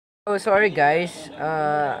Oh, sorry guys.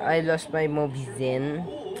 I lost my Mobizen,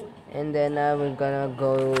 and then we're gonna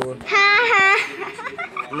go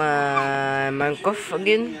Mankof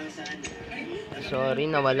again. Sorry,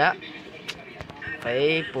 nawala.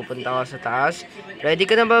 Okay, pupunta ako sa taas. Ready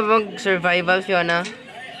ka na ba mag-survival, Fiona?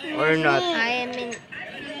 Or not? I am in.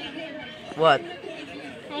 What?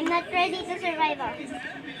 I'm not ready to survive.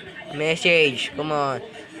 Message. Come on.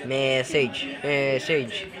 Message.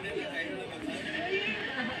 Message.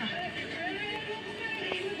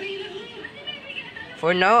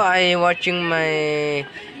 For now, I watching my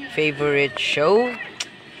favorite show.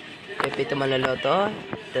 Pepito Manaloto.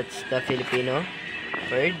 That's the Filipino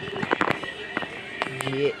word.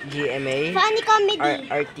 GMA. Funny comedy.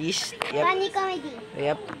 Artist. Yep. Funny comedy.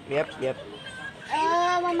 Yep.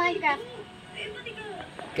 Minecraft.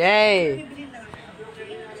 Okay.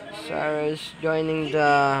 Sarah's joining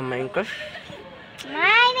the Minecraft.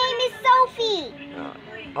 My name is Sophie.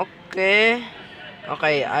 Okay.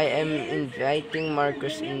 Okay, I am inviting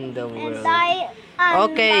Marcus in the world. And I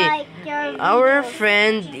Okay, like your our videos.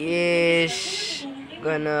 friend is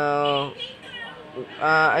gonna.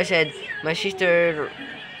 I said my sister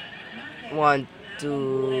want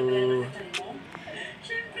to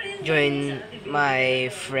join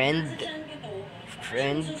my friend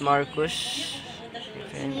Marcus.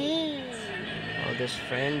 Friend, oldest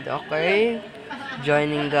friend. Okay,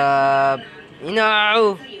 joining the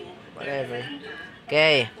whatever.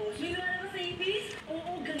 Okay.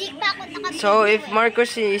 Di pa ako nakabili. So if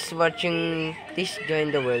Marcus is watching, please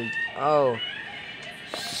join the world. Oh,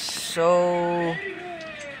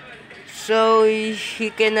 so he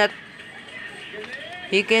cannot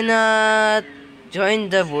join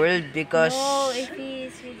the world because No, if he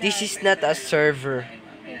is with this us. is not a server.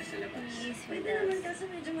 If he is with us.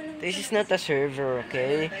 This is not a server,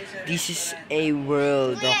 okay? This is a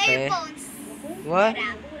world, Kuya, okay? earphones. What?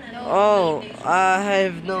 No. Oh, I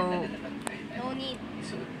have no. No need.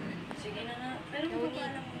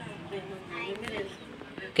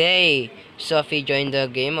 Okay, Sophie joined the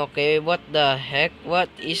game. Okay, what the heck? What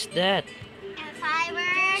is that?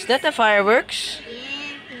 Fireworks. Is that a fireworks?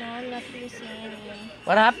 No, not listening.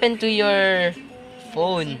 What happened to your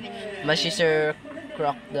phone? My sister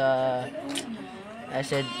cracked the. I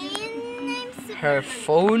said her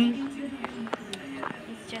phone.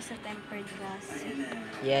 It's just a tempered glass.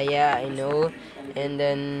 Yeah, I know. And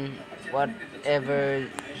then whatever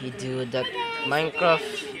he do that Minecraft.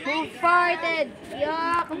 Who farted?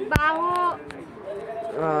 Yuck, ang baho.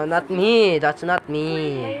 Not me. That's not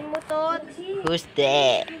me. Ayun mo, Tot. Who's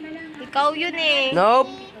that? Ikaw yun eh. Nope,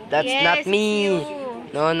 that's Yes, not it's me. you.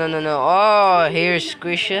 No. Oh, here's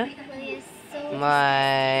Krisha. It's so,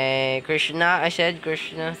 My Krishna. I said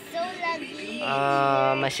Krishna. so laggy.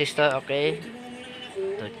 My sister. Okay.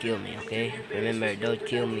 Don't kill me. Okay. Remember, don't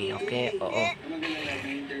kill me. Okay. Okay.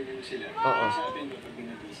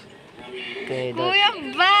 Kuya,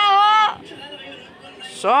 ang baho.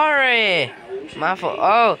 Sorry. My fault.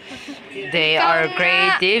 Oh, they Ikaw are nga.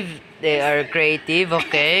 creative. They are creative.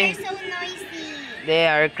 Okay. They're so noisy. They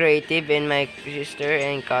are creative, and my sister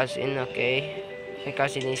and cousin. Okay. My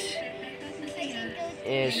cousin is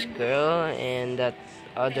girl, and that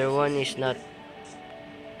other one is not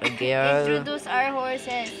a girl. Introduce our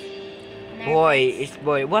horses. Boy, it's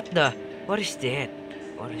boy. What is that? What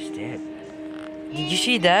is that? Did you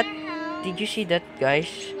see that? Did you see that, guys?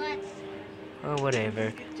 What? Oh,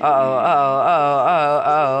 whatever.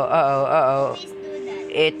 Uh-oh. Please do that.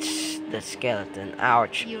 It's the skeleton.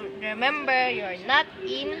 Ouch. You remember, you're not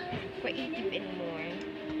in creative anymore.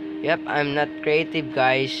 Yep, I'm not creative,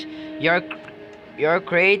 guys. You're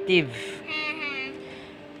creative.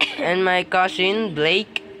 And my cousin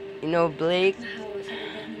Blake, you know Blake.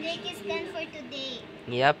 Blake is done for today.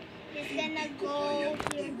 Yep. He's gonna go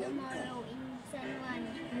here tomorrow in San Juan.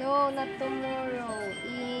 No, not tomorrow.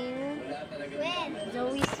 When?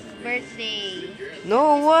 Zoe's birthday.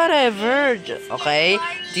 No, whatever. Okay,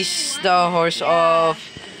 this is the horse of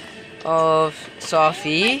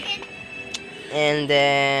Sophie, and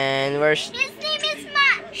then where's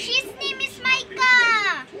His name is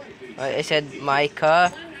Micah. I said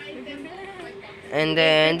Micah, and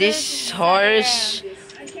then this horse.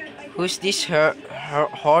 Who's this her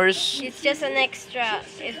horse? It's just an extra.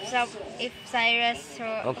 If Zaira's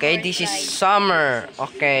Okay, this is Summer.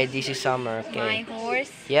 Okay, this is Summer. my Okay. horse.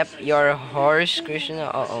 Yep, your horse, Krishna.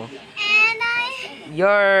 Uh-oh. And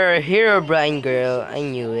You're hero blind girl. I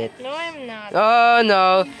knew it. no, I'm not. Oh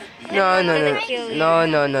no. No. gonna kill you. No.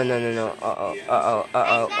 Uh-oh.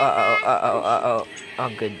 Oh,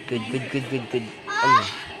 good.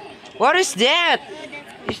 What is that?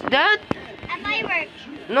 Is that? A firework.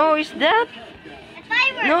 No, is that? A firework.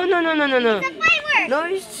 firework. No, no, no, no, no, no. It's a firework. No,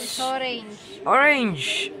 It's it's orange.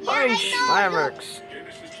 orange. Yeah, Orange I know, fireworks.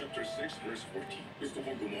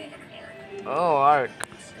 Oh, arc.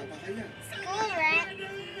 School, right?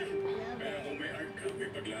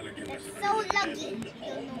 That's so lucky. You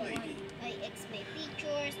don't know what. My my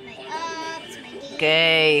pictures, my ups, my games,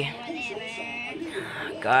 Okay,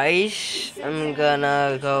 whatever. guys, I'm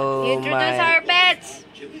gonna go Introduce our pets.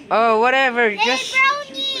 Oh, whatever. Hey, Just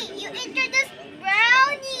Brownie! You introduced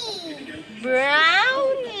Brownie!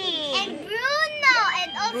 Brownie. And Bruno!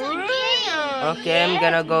 And also Jane! okay. I'm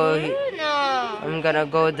gonna go. Bruno. I'm gonna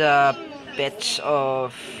go the pets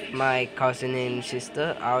of my cousin and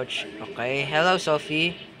sister. Ouch. Okay. Hello,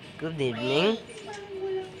 Sophie. Good evening.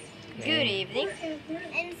 Good evening.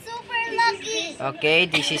 And super lucky! Okay,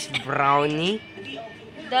 this is Brownie.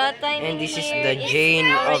 The time And in this is here the Jane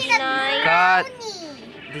of Brownie, Cat.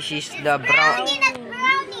 Brownie! This is the Brownie, not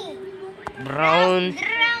Brownie! brown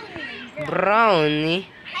Brownie! Brownie.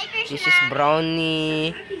 Hi, Krishna. This is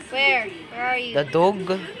Brownie, Where? Where are you? the dog.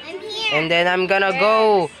 I'm here. And then I'm gonna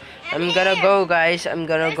go. I'm gonna go, guys. I'm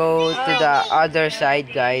gonna go to the other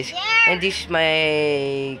side, guys. And this is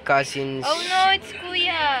my cousin's. Oh no, it's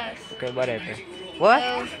Kuya's. Okay, whatever. What?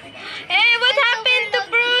 Oh. Hey, what happened to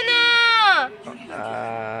Bruno?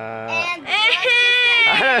 And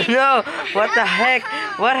I don't know. What the heck?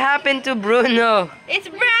 What happened to Bruno? It's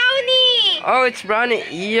Brownie. Oh, it's Brownie.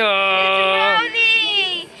 Yo.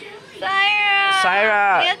 Brownie.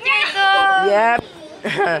 Zaira. Get your dog.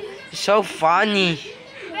 Yep. So funny.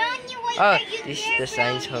 Brownie, why Oh, are you this is there, the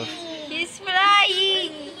signs of. Brownie? He's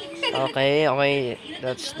flying. Okay, okay.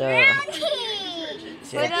 That's the. Brownie!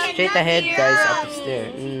 Straight ahead, guys. Up there.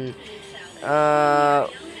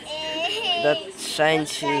 That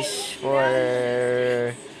signs is for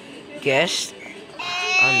guests.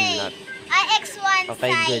 I'm not. I X1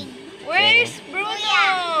 Okay, sign. good. Where's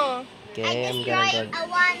Bruno? Okay, I I'm gonna destroyed go. a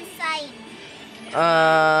one sign.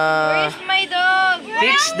 Where's my dog?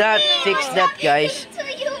 Fix that, guys. To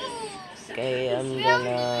you. Okay, I'm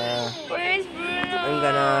gonna Where's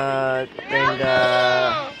Bruno? turn the.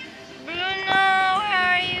 Bruno, where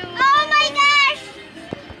are you? Oh my gosh!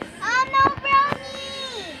 Oh no,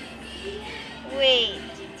 Brownie! Wait.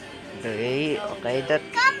 Okay, that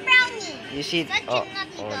Come, Brownie! you see. Such Oh, a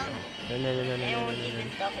naughty oh dog. no, no, no, no, no, I no, won't no, even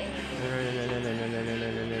no. talk anymore.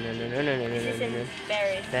 This This is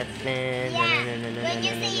embarrassing. That man. Yeah, when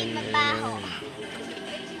you say mabaho.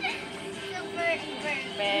 Super,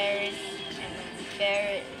 Embarrassing.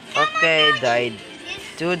 Embarrassing. Okay, died.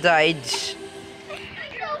 Two died.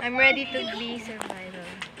 I'm ready to be survival.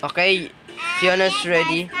 Okay, Fiona's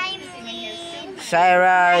ready. I'm with.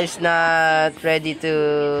 Zaira is not ready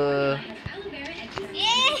to.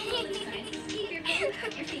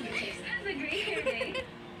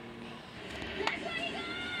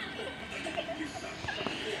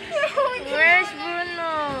 Where's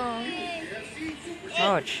Bruno?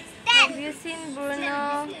 Ouch. Have you seen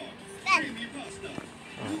Bruno?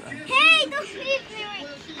 Hey, don't leave me right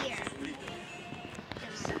here.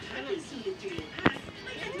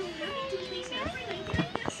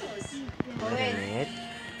 Wait a minute.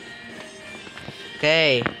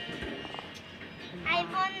 Okay, I'm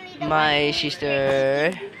only the my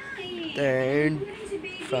sister turned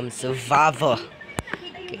from survivor.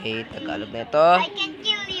 Okay, Tagalog na ito. I can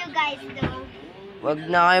kill you guys though. Wag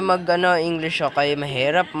na kayo English, okay?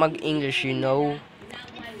 Mahirap mag-English, you know.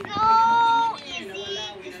 It's so easy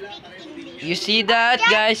to speak English. You see that,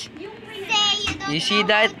 guys? Say you don't You see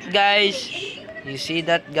know that, how- guys? You see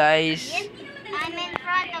that, guys? Yes, I'm in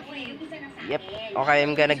front of you. Yep. Okay,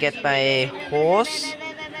 I'm gonna get my horse.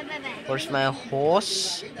 Where's my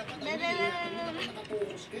horse?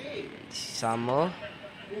 Samo.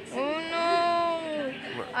 Oh no!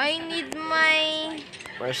 I need my...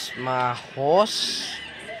 Where's my horse?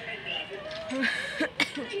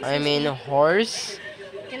 I mean horse.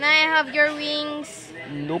 Can I have your wings?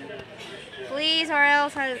 Nope. Please, or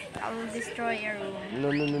else I'll destroy your room.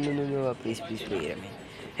 No, no, no, no, no, no. Please, please, wait a minute.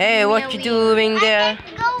 Hey, what you doing there? I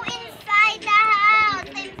can go inside the house.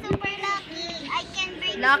 I'm super lucky. I can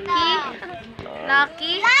bring Lucky? stuff.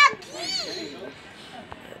 Lucky? Lucky!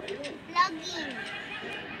 Lugging.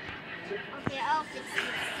 Okay, I'll fix this.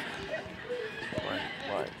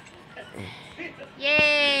 What?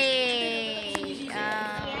 Yay!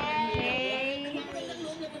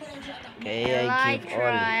 Okay, I give Elytra.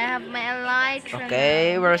 all. I have my elytra.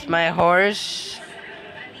 Okay, where's my horse?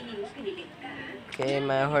 Okay,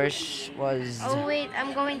 my horse was. Oh wait,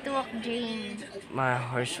 I'm going to walk Jane. My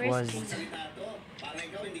horse was.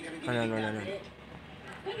 Oh, no, no, no, no.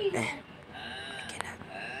 I cannot.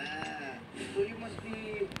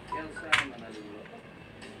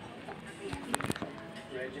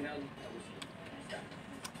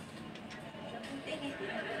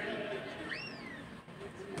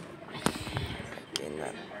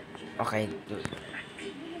 Okay.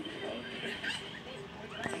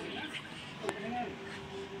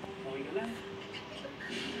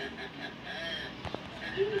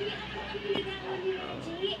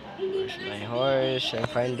 Where's my horse? I'm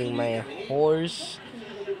finding my horse.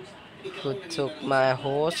 Who took my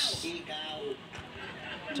horse?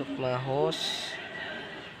 Took my horse.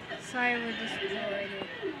 Sorry, we destroyed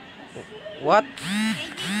it. What?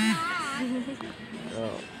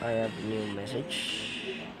 Oh, I have a new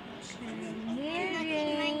message.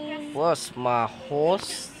 Was my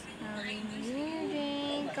horse?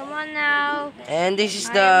 Come on now. And this is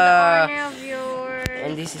I am the owner of yours.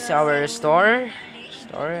 and this is our store.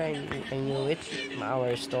 I knew it.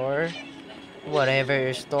 Our store.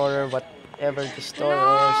 Whatever store, whatever the store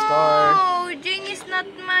store. No, Jing is not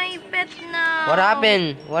my pet now. What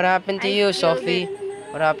happened? What happened to I you, killed Sophie?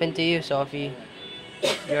 What happened to you, Sophie?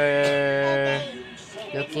 You're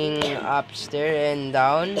looking upstairs and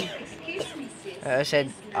down. I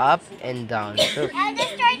said up and down. Look. I'll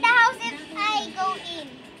destroy the house if I go in.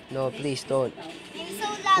 No, please don't. I'm so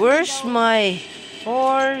loud. Where's my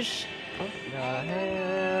horse? What the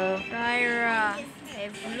hell? Zaira,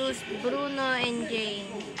 I've lost Bruno and Jane.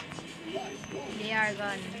 They are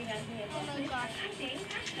gone.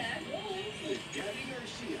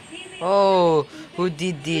 Oh, who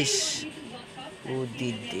did this? Who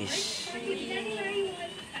did this?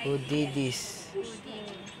 Who did this?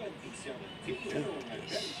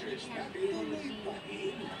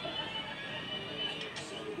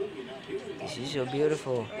 This is so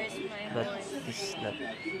beautiful, Where's my but horse? this is not.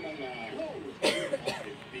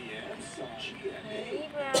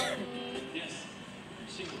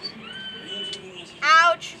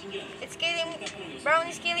 Ouch! It's killing me. Brown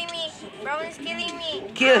is killing me. Brown is killing me.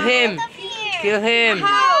 Kill him! Out of here. Kill him!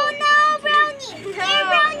 How? No, Brownie. Here,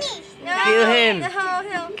 Brownie. No. Kill him. No,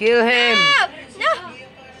 no. Kill him! No!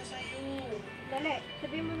 Dali.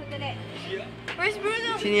 Sabihin mo na dali. Where's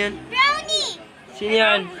Bruno? Sino yan? Brownie. Sino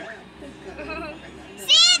yan?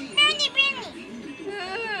 Sit, Brownie, Brownie.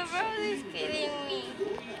 Brown is killing me.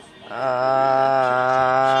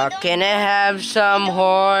 Can I have some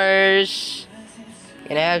horse?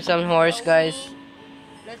 Can I have some horse, guys?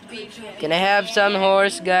 Let's be sure. Can I have some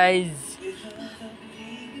horse, guys?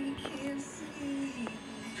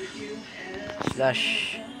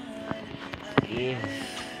 Slash. Give.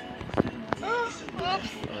 Oops.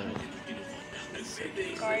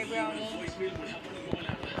 Sorry, Brownie.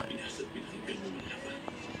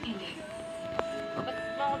 Ba't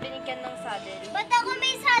mo ako binigyan ng saddle? Ba't ako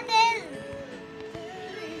may saddle?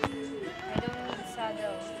 I don't need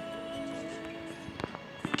saddle.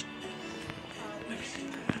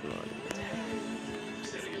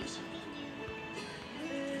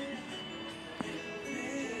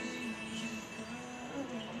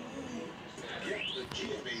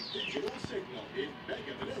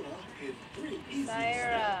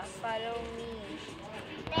 Zaira, follow me.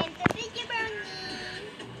 Time to feed you, Brownie.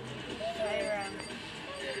 Zaira.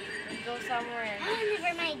 Let's go somewhere.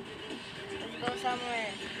 Never mind. Let's go somewhere.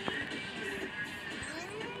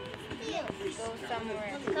 Still. Let's go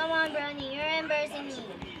somewhere. Come on, Brownie. You're embarrassing me.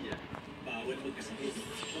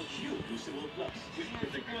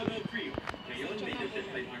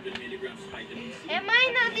 Am I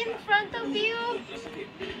not in front of you?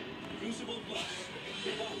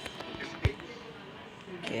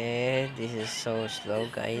 Okay, this is so slow,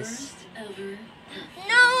 guys.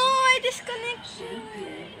 No, I disconnected.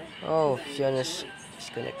 Oh, Fiona's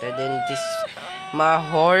disconnected. Then this, my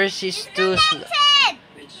horse is too slow. Ted!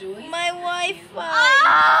 My Wi-Fi.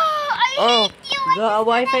 Oh, the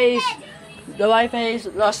Wi-Fi is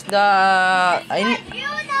lost the.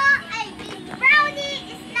 Fiona,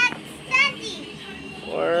 Brownie is not standing.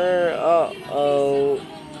 Where? Oh,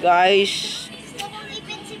 guys. Gusto kong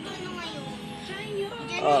ipin si Bruno ngayon.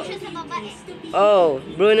 Diyan Oh. siya sa baba eh. Oh,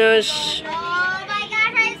 Bruno's. Oh my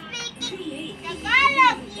gosh, I'm speaking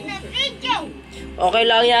Tagalog in a video. Okay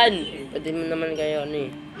lang yan. Pwede mo naman kayo ano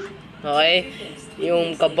eh. Okay?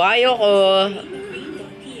 Yung kabayo ko,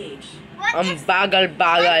 ang What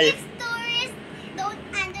bagal-bagal. if tourists don't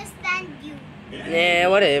understand you? Nah,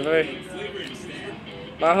 whatever.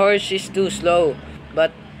 My horse is too slow,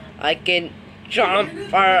 but I can jump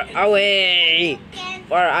far away.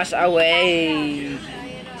 Far as away.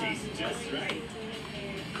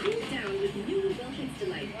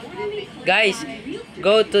 Guys,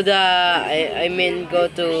 go to the, I mean, go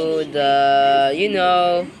to the, you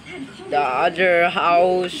know, the other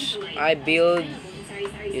house I built.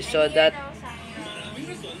 You saw that?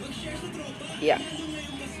 Yeah.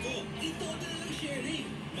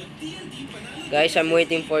 Guys, I'm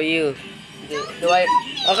waiting for you.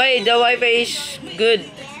 Okay, the Wi-Fi is good.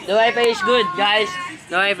 The Wi-Fi is good, guys.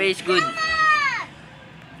 The Wi-Fi is good.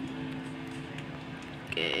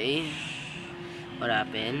 Okay. What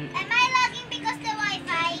happened? Am I logging because the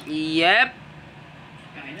Wi-Fi? Yep.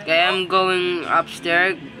 Okay, I'm going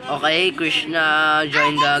upstairs. Okay, Krishna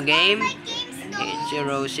joined the game.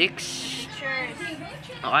 806.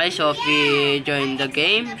 Okay, Sophie joined the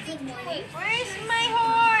game. Where's my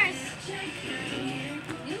horse?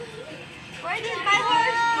 Where did my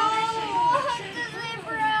horse go?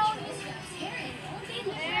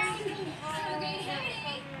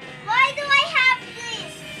 Why do I have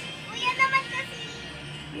this? Kuya naman kasi.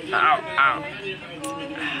 Ow, ow.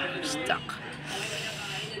 Stuck.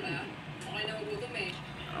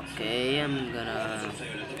 Okay, I'm gonna...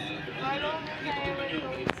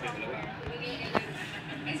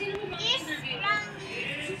 This round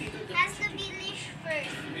has to be leash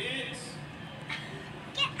first.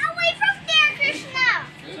 Get away from there, Krishna!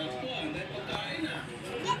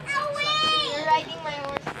 Get away! You're riding my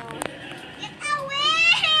horse now. Get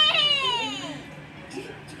away!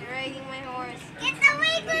 You're riding my horse. Get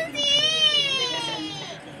away, Kunzi!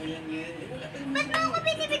 Ba't mo ako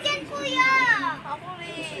binibigyan, kuya? Ako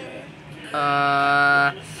rin.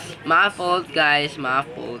 My fault, guys. My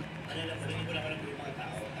fault.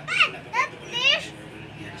 That leash!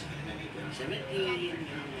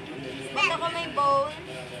 Ba't ako may bone?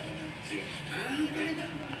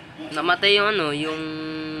 Namatay yung ano, yung...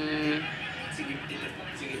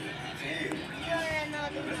 You're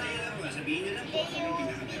another one. Then you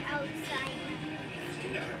will be outside.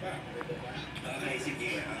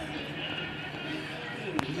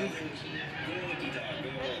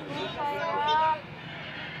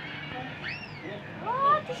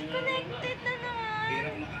 Oh, disconnected na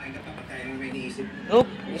naman.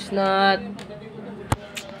 Nope, it's not...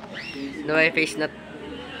 The Wi-Fi is not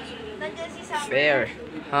Nandiyan si Summer. fair.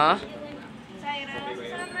 Huh? Zaira, si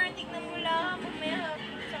Summer, tignan mo lang kung may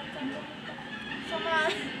sama.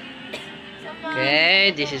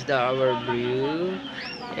 Okay, this is our brew.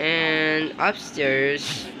 And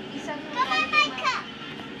upstairs... Isang mo Come on, my cup!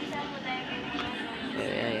 Isang mo tayo.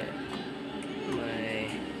 Yeah. My...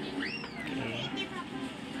 Okay.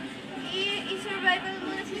 I-survival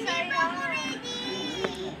muna si Zaira.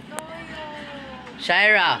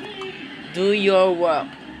 Zaira, do your work.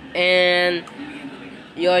 And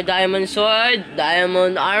your diamond sword,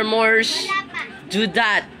 diamond armors, Wala pa. do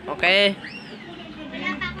that, okay?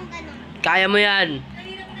 Wala pa akong ganun. Kaya mo yan.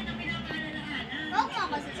 Huwag mo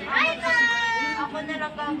ako sa survival! Ako na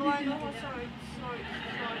lang gagawa ng sword.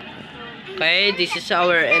 Okay, this is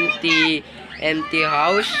our empty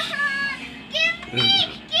house. Give me!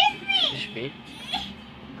 Give me! Excuse me. I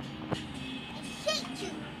hate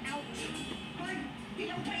you! Ouch.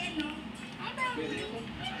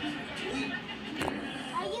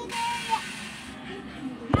 Are you there yet?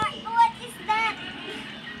 What is that?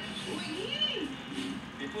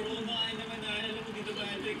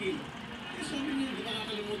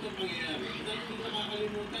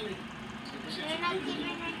 You're not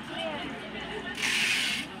keeping it clear.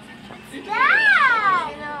 What's that?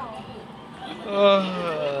 I know.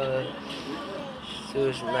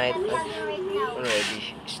 It's too night Right now.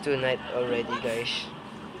 already. It's too night already, guys.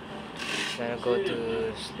 Gonna go to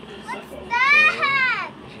sleep. What's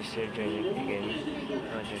that? Sister joining again.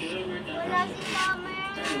 Wala si Summer.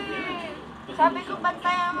 Sabi ko,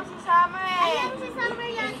 bantayan mo si Summer eh. Ayan si Summer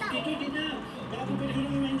yata. Okay.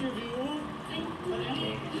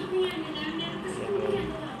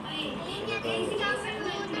 Ayun yata yung Summer.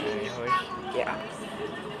 My horse. Yeah.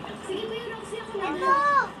 Ano?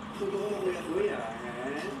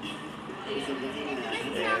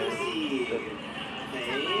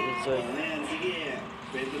 So,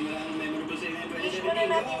 Wish ko na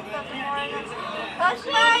natin ito. The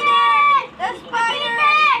spider! The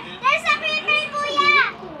spider! There's a creeper, kuya!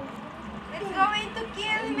 It's going to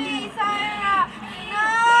kill me, Zaira! No!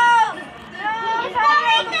 No! It's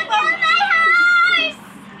going to kill my horse!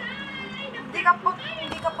 Hindi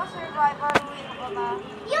ka pa survivor. Uwi ka pa ba?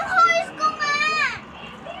 Yung horse ko nga!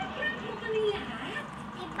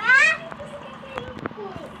 Diba?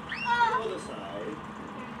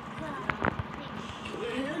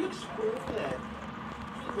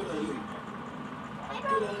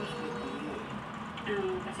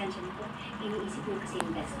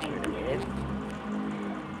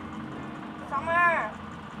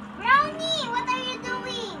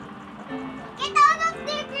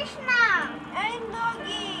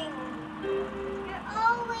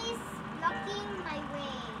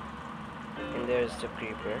 a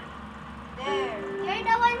creeper. There. You're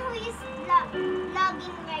the one who is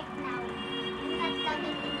logging right now. Not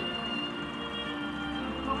logging anymore.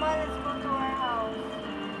 Come on, let's go to our house.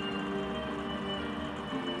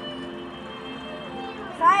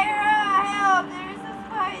 Zaira, help! There's a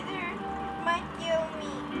spider. It might kill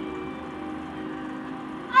me.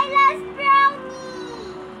 I lost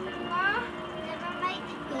Brownie! Huh? Never mind,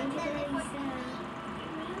 it will teleport to me.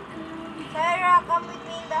 Zaira, come with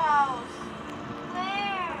me in the house.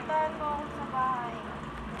 Where? Puntahan mo ako sa bahay.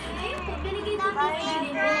 Okay,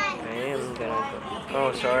 I'm gonna go.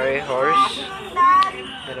 Oh, sorry, horse. Dad!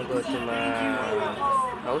 Gonna go to my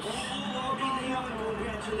house. Oops.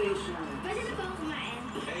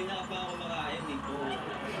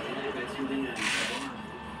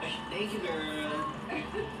 There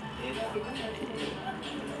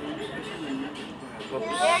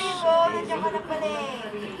you go. Nandiyan ka na pala eh.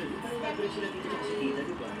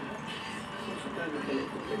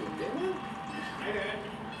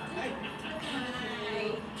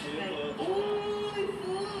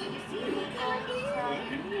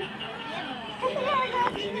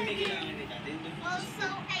 Also,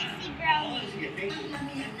 I see Brownie.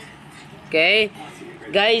 Okay,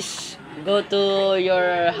 guys, go to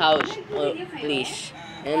your house, please.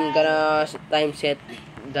 And gonna time set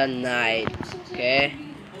the night. Okay.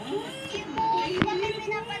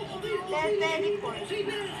 Teleport.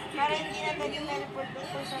 Para hindi na teleport doon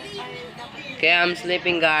kung saan tayo dapat. Okay, I'm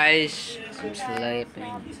sleeping, guys. I'm sleeping.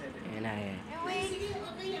 And I. Wait.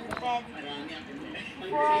 Bed.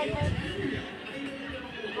 Before I go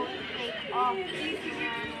to take off.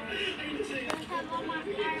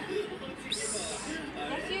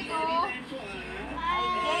 Yes, you do. I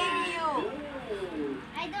gave you.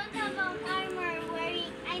 I don't have armor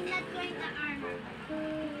wearing. I'm not wearing the armor.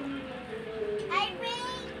 I'm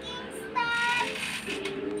making stuff.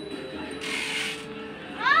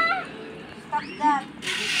 Ah! Stop that.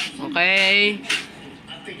 Okay.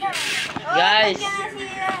 Oh, Guys. ba't ka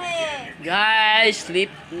nasira eh? Guys,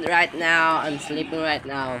 sleep right now. I'm sleeping right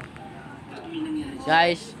now.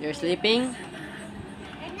 Guys, you're sleeping? I'm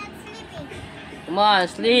not sleeping. Come on,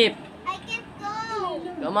 sleep. I can't go.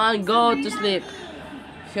 Come on, go to sleep.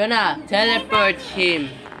 Fiona, teleport him.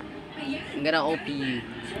 I'm gonna OP you.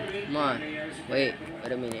 Come on. Wait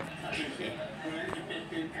a minute.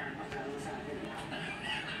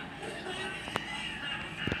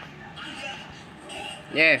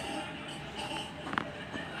 There.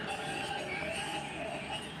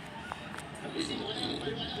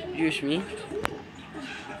 Excuse me.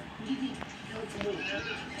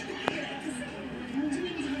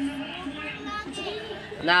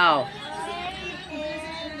 Now.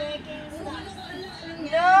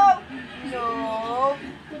 No. No.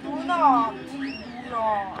 Do not. Do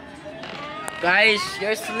not. Guys,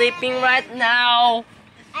 you're sleeping right now.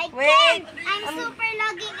 I Wait. can't. I'm super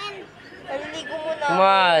logging in. Paliligo muna Come ako.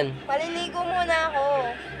 on. Paliligo muna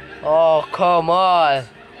ako. Oh, come on.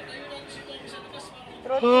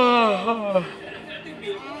 Trotti.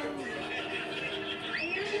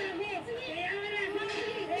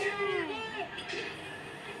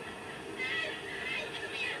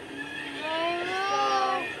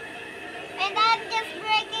 And I'm just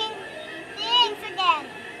breaking things again.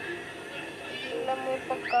 Alam mo yung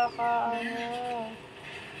pagkakaano.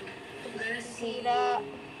 Sira.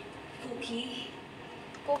 Cookie.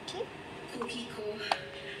 Cookie? Cookie ko.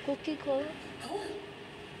 Cookie ko? Oh.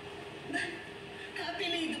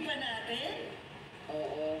 Apelido pa natin?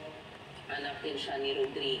 Oo. Anak din siya ni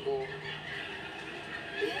Rodrigo.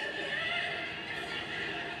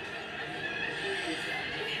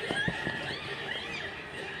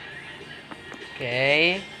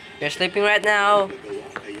 Okay. You're sleeping right now.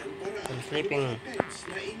 I'm sleeping.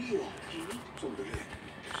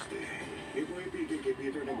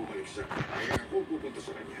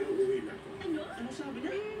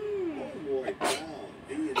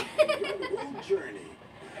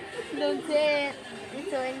 Don't say it. It's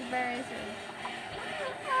so embarrassing.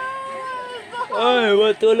 Ay,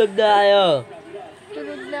 matulog na kayo.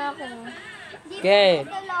 Tulog na ako. Okay.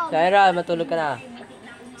 Zaira, matulog ka na.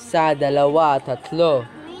 Sa, dalawa, tatlo.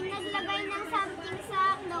 May naglagay ng something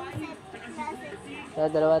sa closet. Sa,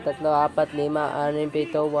 dalawa, tatlo, apat, lima, anim,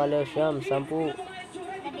 pito, walo, siyam, sampu.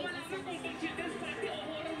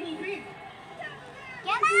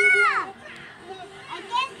 Yana! I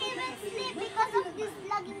can't even sleep because of this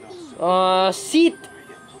lagging thing. Sit.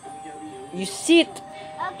 You sit. Okay,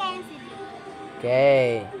 I'm sleeping.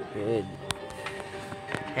 Okay, good.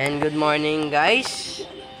 And good morning, guys.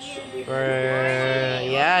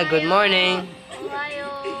 Yeah, good morning.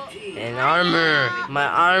 And armor. My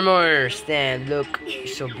armor stand. Look,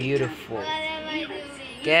 it's so beautiful. What am I doing?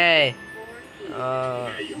 Okay.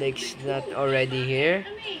 Lake's not already here.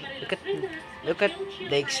 Look at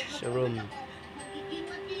Lake's room.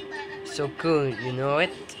 So cool, you know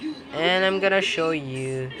it? And I'm gonna show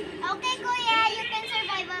you. Okay, Kuya, you can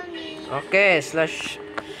survival me. Okay, slash.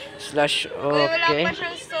 Uy, wala Okay. pa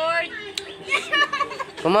siyang sword.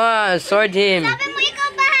 Come on, sword him. Sabi mo ikaw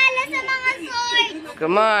bahala sa mga sword.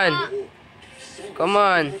 Come on. Come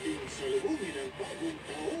on.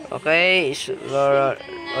 Okay, is Laura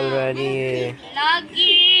already.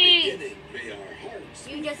 Lagi!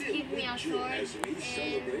 You just give me a sword and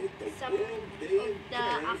some of the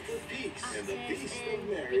axes and pickaxe.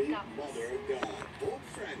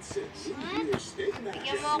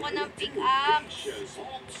 Bigyan mo ako ng pickaxe.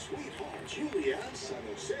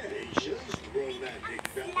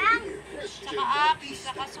 Saka axe,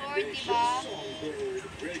 saka sword, diba?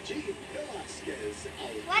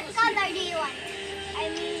 What color do you want? I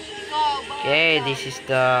mean, ikaw, bahala. Okay, this is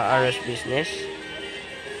the Aros business.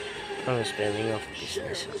 Oh, spelling of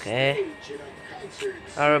business. Okay.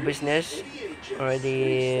 Our business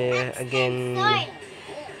already again. Sword.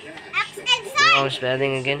 Axe and sword. Wrong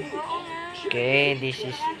spelling again. Oo nga. Okay, this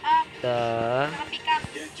is the Saka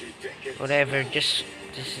pickaxe. whatever. Just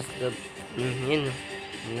this is the you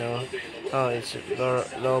know. Oh, it's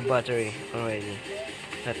low battery already.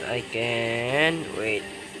 But I can wait.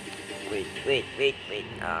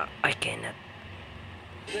 I cannot.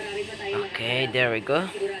 Okay, there we go.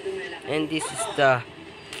 And this is the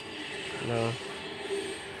no.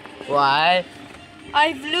 Why?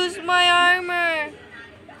 I've lost my armor.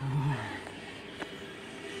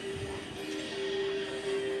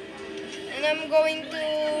 And I'm going to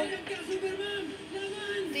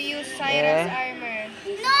use Zaira's armor.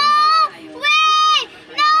 No! Wait!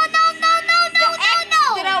 No!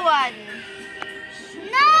 Extra one.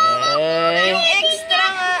 No! Eh, Extra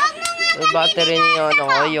nga. yung battery niyo ano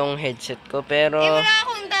ko, yung headset ko, pero Wala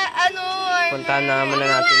akong armor. puntahan na naman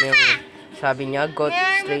natin yung sabi niya, go May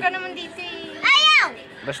armor straight. ka naman dito eh. Ayaw!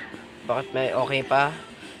 Bakit may okay pa?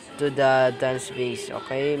 To the dance base.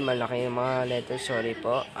 Okay, malaki yung mga letters. Sorry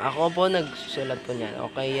po. Ako po nagsusulat po niyan.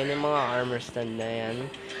 Okay, yan yung mga armor stand na yan.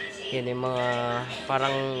 Yan yung mga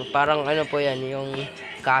parang ano po yan, yung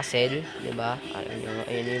castle, 'di ba?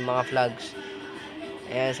 Ayun yung mga flags.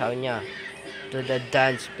 Ayan, sabi niya. To the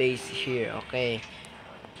dance base here. Okay.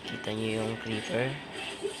 Kita niyo yung creeper.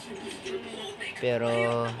 Pero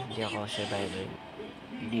hindi ako survival.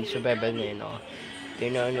 Hindi survival na yun ako.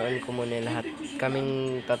 Tinanoan ko muna lahat. Kaming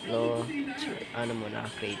tatlo, ano muna,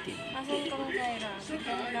 creative. Asan ka ba, Zaira?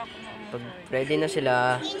 Bigyan mo na ako ng Pag ready na sila,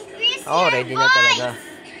 Increase ako your ready na voice. talaga.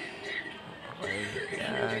 Okay,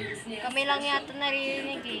 yan. Kami lang yata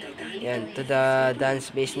naririnig eh. Yan, to the dance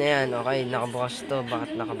base na yan. Okay, nakabukas to.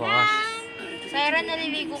 Bakit nakabukas? Zaira,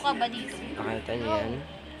 naliligo ka ba dito? Nakita niyo yan?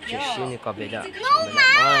 Just yun yung kabila.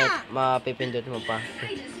 Mapipindot mo pa.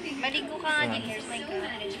 Maligo ka nga dito. Oh my God.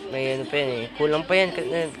 May ano pa yan eh. Kulang pa yan.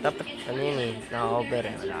 Dapat ano yun eh. Naka-cover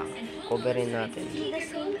eh. Wala. Coverin natin.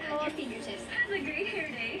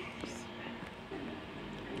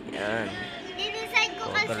 Yan. Dinecide ko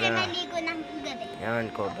kasi Cover na. naligo ng gabi. Yan,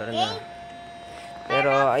 cover na.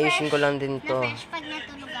 Pero ayusin ko lang din to. Na-fresh pag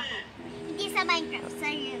natulog ako. Hindi sa Minecraft, sa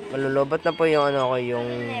real. Malulobot na po yung ano ko, yung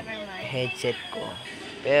Never mind. headset ko.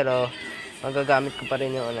 Pero magagamit ko pa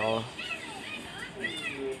rin yung ano ko.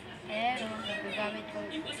 Pero, gagamit ko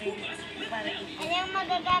para ito. Ano yung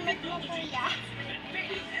magagamit mo, kuya?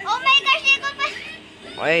 Oh my gosh, hindi ko pa...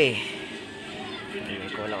 Okay. May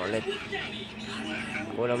kulang ulit.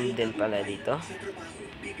 Kulang din pala dito.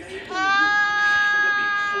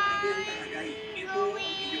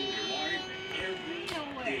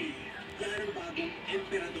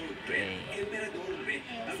 Okay.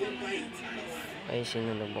 Ay,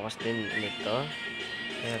 sino nagbukas din nito?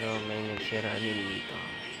 Pero may nagsira din dito.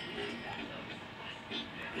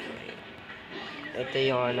 Okay. Ito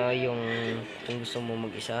yung ano, yung kung gusto mo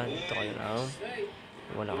mag-isa, dito ka na lang.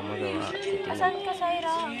 Wala kang magawa. Asan ka,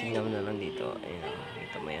 Zaira? Tingnan mo na lang dito. Ayun o.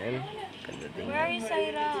 Kita mo yan. Ganda din Where are yan. you,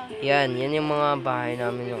 Zaira? Yan yung mga bahay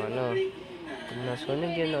namin yung ano. Kung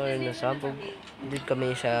nasunog yun or nasabog. Dito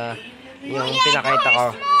kami sa yung pinakita ko.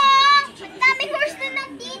 Ang daming horse na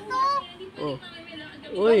nandito. Oh.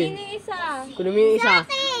 Uy. Sino yung isa? Kunin mo yung isa.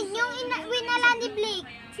 Akin, yung winala ni Blake.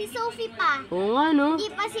 Si Sophie pa. Oo nga no.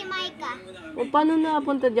 Hindi pa si Micah. O paano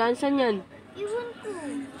napunta dyan? Saan yan? Iwan ko.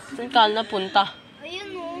 Saan ka napunta? Ayun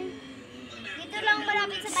o. Dito lang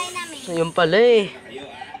malapit sa bahay namin. Ayun pala eh.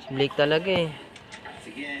 Si Blake talaga eh.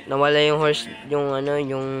 Nawala yung horse, yung ano,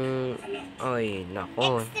 yung... Ay,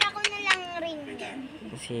 nako. Extra ko na lang rin yan.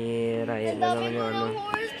 Si Ryan na naman yung ano.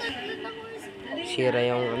 Horse, tatlo na horse. Sira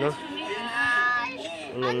yung ano.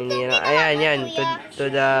 Naninira. Ayan, yan. To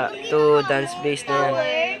dance base na yan.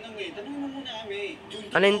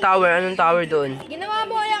 Anong tower? Anong tower doon? Ginawa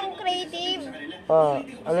mo kaya akong creative. Oh,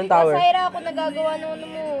 anong tower? Zaira, ako nagagawa noon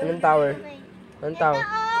mo. Anong tower? Anong tower?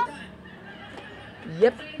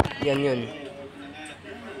 Yep. Yan yun.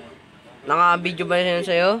 Naka-video ba yan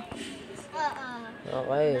sa'yo? Oo.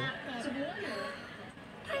 Okay.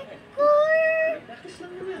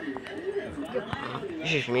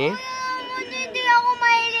 Excuse me? Hindi ako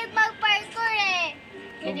mahilig mag-parkour eh.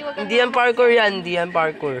 Hindi yan parkour yan. Hindi yan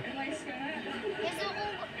parkour.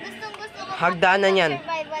 Gusto ko Hagdanan yan.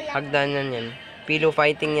 survival ako. Hagdanan yan. Pillow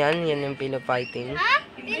fighting yan. Yan yung pillow fighting. Ha?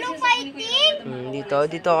 Pillow fighting?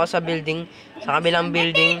 Dito ako sa building. Sa kabilang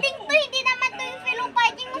building. Building to, hindi naman to yung pillow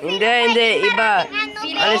fighting. Hindi. Iba.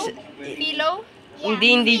 Ano, Pillow?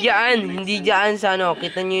 Hindi diyan sa ano.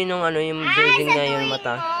 Kita niyo yung yung building na yung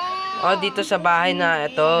mata. Oh, dito sa bahay na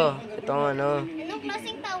ito. Itong ano. Anong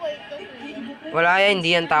klaseng tower to? Wala yan,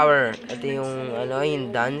 hindi yan tower. Ito yung yung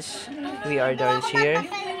dance. We are dance here.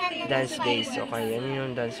 Dance base. Okay, yan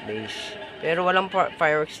yung dance base. Pero walang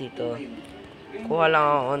fireworks dito. Kuha lang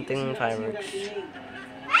ako konting fireworks.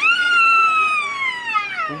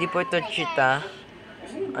 Hindi po ito cheat ah.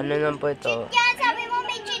 Ano lang po ito. Yan, sabi mo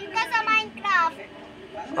may cheat ka sa Minecraft.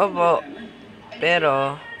 Opo.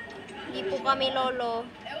 Pero, Hindi po kami lola.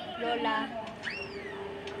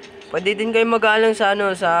 pwede din kayo mag-alang sa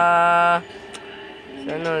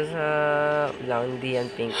hindi yan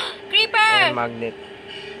pink. Creeper! Magnet.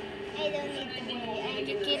 I don't need to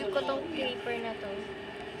worry. Kill ko tong creeper na to.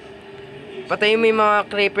 Patayin mo yung mga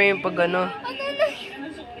creeper yung pag ano. Ano na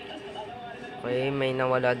yun? Okay, may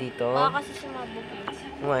nawala dito. Baka kasi sumabog.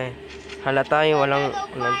 Okay. Halata yung walang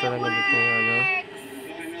talaga dito yung ano.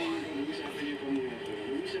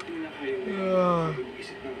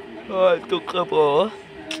 Ito ka po.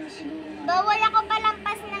 Bawal ako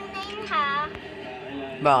palampas ng 9 ha.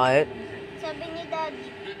 Bakit? Sabi ni Daddy.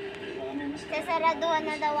 Sasaraduhan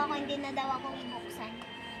na daw ako, hindi na daw ako bubuksan.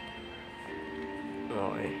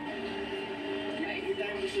 Okay.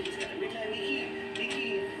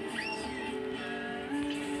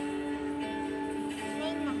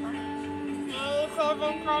 Nine na ba? Eh,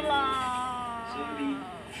 7 pala.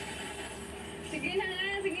 Sige na.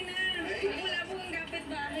 Wala po ang kapit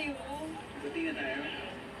bahay, oh.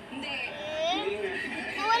 Hindi.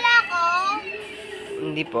 Nawala ako?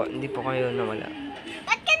 Hindi po kayo nawala.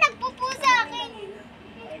 Ba't ka nagpupo sa akin?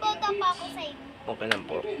 Boto pa ako sa'yo. Okay lang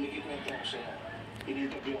po.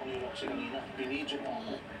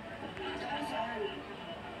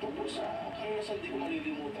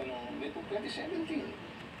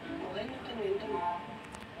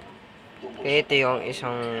 Okay, ito yung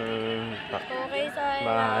isang Okay, Zaira.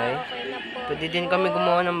 bahay. Okay na po. Pwede din kami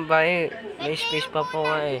gumawa ng bahay. May space pa po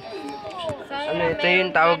nga eh. Zaira, Ito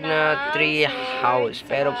yung tawag meron ka na ng tree house. sword,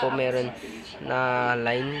 Pero po saka meron na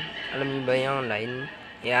line. Alam niyo ba yung line?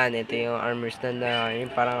 Yan, ito yung armor stand na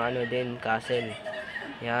yung parang din, castle.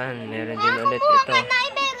 Yan, meron din ulit ito. Ay,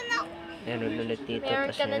 meron ako. Meron ulit dito. Meron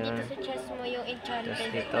Tapos ka na meron. dito sa chest mo yung enchanted.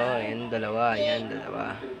 Tapos dito, yan, dalawa. Yan, dalawa.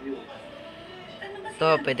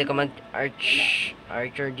 Ito, pwede ka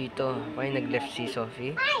mag-archer dito. Okay, nag-left si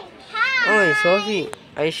Sophie. Oy, Sophie.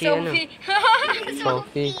 Ay, si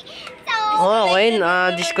Sophie. Oh, okay,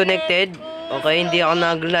 disconnected. Okay, hindi ako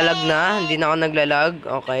naglalag na. Hindi na ako naglalag.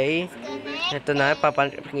 Okay. Ito na,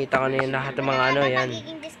 papakita ko na yung lahat ng mga yan.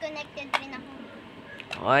 Magiging disconnected rin ako.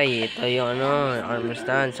 Okay, ito yung armor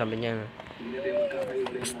stand. Sabi niya.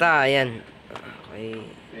 Basta, ayan. Okay.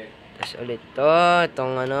 Tapos ulit to.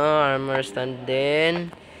 Itong armor stand din.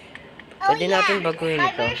 Pwede natin baguhin My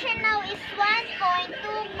ito. version now is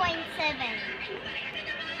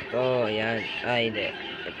 1.2.7. Ito, ayan. Ay, hindi.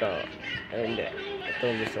 Ito. Ay, hindi. Ito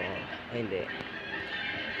gusto ko. Ay, hindi.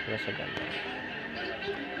 Nasa ganda.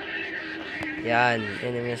 Yan.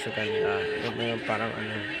 Yan yung nasa ganda. Ito yung parang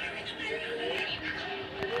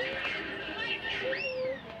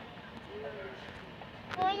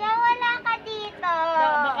Kuya, wala ka dito.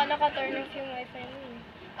 Baka naka-turn off yung wifi mo.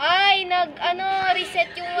 Ay, reset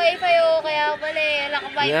yung wifi kaya pala wala ka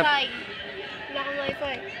wifi. Wala ka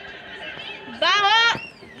wifi. Baho!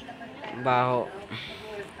 baho.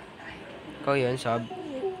 Ikaw yun, sab.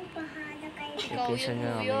 Bahala kayo. Ipisa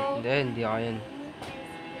na kuya. ako. Hindi ako yun.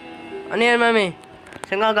 Ano yan, mami?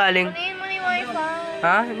 Saan ka galing? Ano mo yung wifi?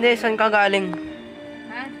 Ha? Hindi, saan ka galing?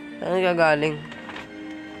 Ha? Saan ka galing?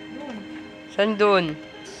 Saan doon?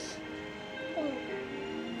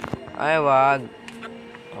 Ay, wag.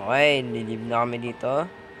 Okay, lilib na kami dito.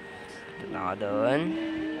 Dito na ako doon.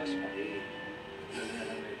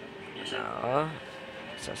 So,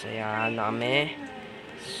 sasayahan na kami.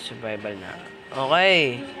 Survival na.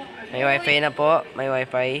 Okay. May wifi na po. May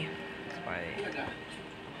wifi. Okay.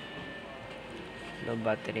 Low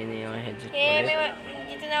battery na yung headset Eh, ulit.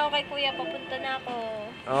 dito na ako kay kuya. Papunta na ako.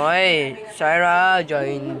 Okay. Zaira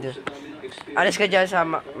joined. Alis ka dyan sa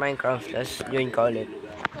Minecraft. Tapos join ka ulit.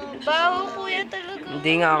 Baho kuya talaga.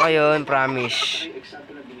 Hindi nga kayo. Promise.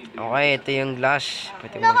 Okay. Ito yung glass.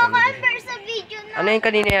 Pwede mo gamitin. Nakaka-convert sa video na. Ano yung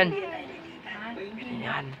kanina yan?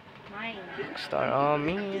 Yan. Star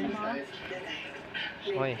me.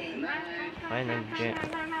 Okay. Okay, nag-jet.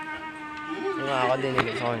 Hindi nga ako din.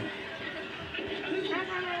 Okay.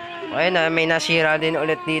 Okay na, may nasira din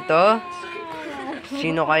ulit dito.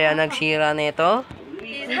 Sino kaya nagsira nito?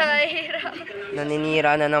 Si Zaira.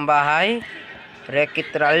 Naninira na ng bahay.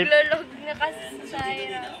 Rekitral. Lolog na kasi si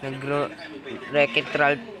Zaira.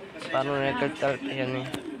 Rekitral. Parang rekitral yan eh.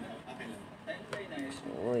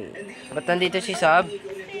 Uy. Ba't nandito si Sab?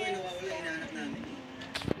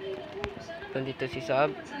 Nandito si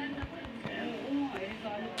Sab.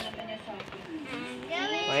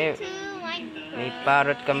 Okay. May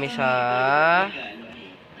parrot kami sa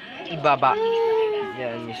ibaba.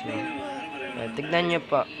 Yan mismo. Tignan nyo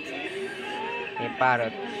po. May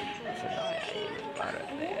parrot. Parrot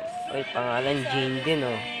na yan. Uy, pangalan Jane din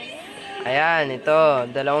oh. Ayan, ito.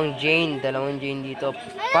 Dalawang Jane dito.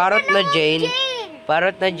 Parrot na Jane.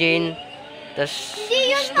 Parrot na Jane. Tas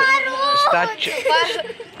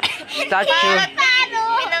statue.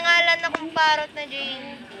 Pinangalan akong parrot na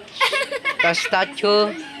Jane. Tas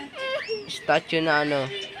statue na ano.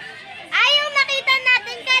 Ay, yung nakita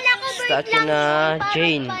natin, kala ko bird Statue lang na yun, parang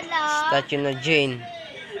Jane. pala. Statue na Jane.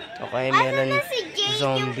 Okay, meron Ano na si Jane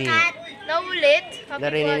zombie. yung cat? Naulit?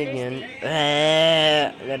 Narinig niyo yun?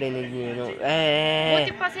 Narinig niyo yun?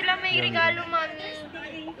 Buti pa sila may regalo, mami.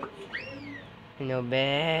 Ano be?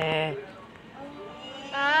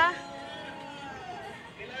 Ah?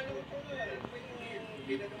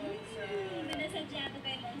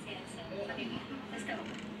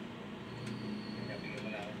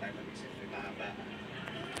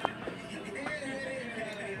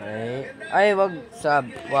 Ay, wag sab.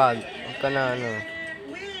 Wag ka na ano.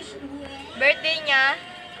 Birthday niya?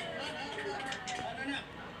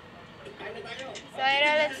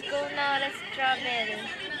 Zaira, let's go now. Let's travel.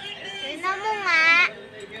 Tignan mo nga.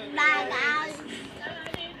 Bagal.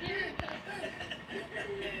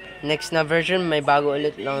 Next na version, may bago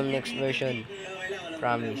ulit lang next version.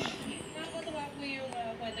 Promise.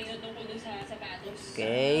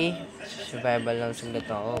 Okay. Survival lang saglit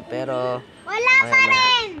ako. Pero, Wala pa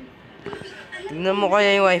rin. tignan mo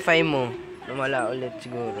kaya yung wifi mo. Lumala ulit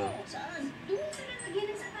siguro.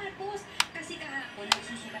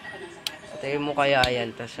 Patayin mo kaya yan.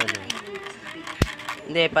 Tas ano.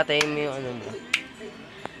 Hindi, patayin mo yung ano mo.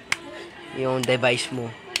 Yung device mo.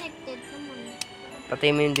 Connected naman.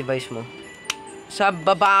 Patayin mo yung device mo. Sa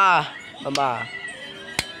baba! Baba.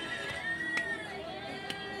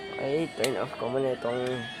 Okay, turn off ko muna itong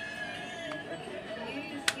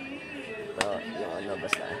ito, yung ano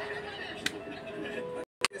basta.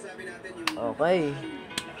 Okay.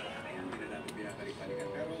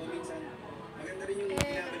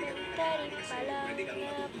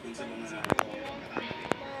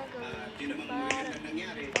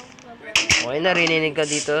 Okay, narinig ka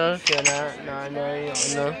dito, Fiona, na ano yung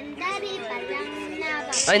ano. Dari pa lang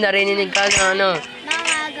nabab. Ay, narinig ka na ano.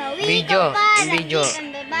 Mga gawin Video. ko para Video. di kang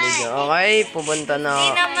babae. Video. Okay, pupunta na Hindi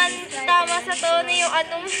ako. naman tama sa tono yung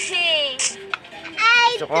ano mo eh. I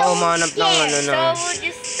Gusto ko humanap ng ano So, na. would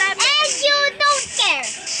you stop? And you don't care.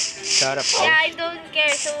 Sarap ko. Yeah, I don't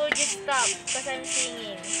care. So, would you stop? Because I'm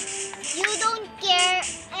singing. You don't care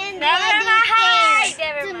and Never I don't mind.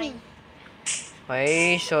 care Never to me. mind.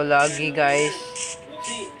 Okay, so lagi guys.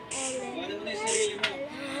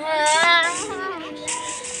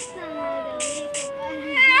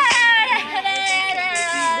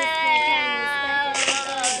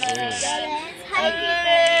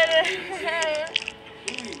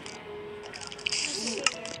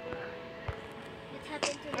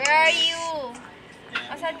 Where are you?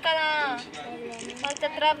 Asan ka na?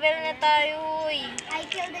 Magta-travel na tayo, uy. I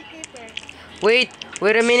killed the creeper. Wait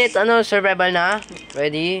a minute. Ano, survival na?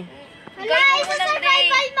 Ready? Hala, Gawin mo isa ng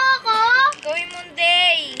survival mo ako? Gawin mong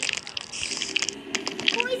day.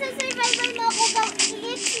 Kung isa survival mo ako,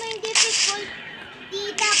 i-hit mo yung difficulty,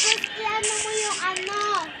 tapos i-ano mo yung ano.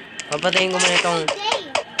 Papatayin ko muna itong Day.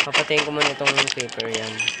 papatayin ko muna itong paper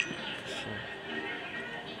yan.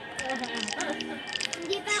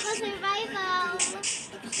 Hindi pa ako survival.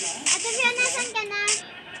 Ate Fiona, nasan ka na?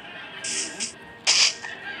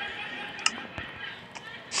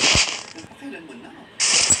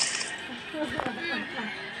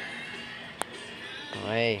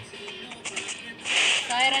 Okay.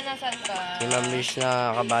 nasan ka? Si Ma'am Liz na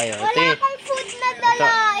kabayo. Wala Ito akong food na dala.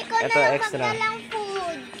 Ikaw ito na lang extra. magdalang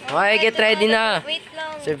food. Okay, get ready na. Wait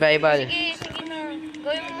lang. Survival. Sige na.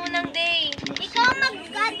 Gawin mo munang day. Ikaw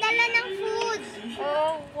magdadala ng food. Oo,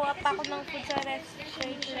 kuha pa ako ng food sa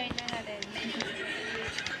restaurant na natin.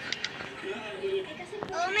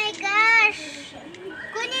 Oh my gosh.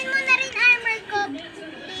 Kunin mo na rin armor ko,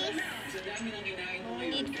 please. No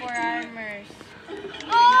need for armors.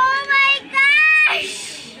 Oh my gosh!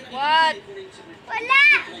 What? Wala!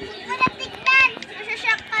 Huwag mo na tignan!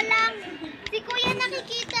 Masashock ka lang. Si Kuya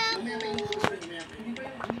nakikita mo.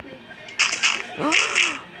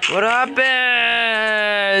 What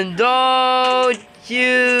happened? Don't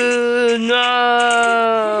you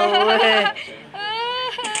know?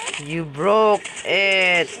 You broke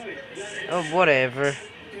it. Oh, whatever.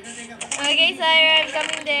 Okay, Zaira, I'm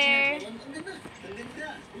coming there.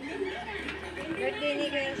 Birthday ni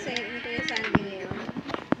Kuya Sandy ngayon.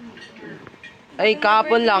 Ay,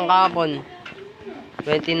 kahapon lang, kahapon.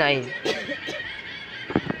 29. Hindi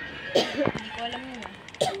ko alam yun.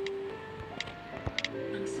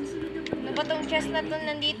 Ano ba tong chest na to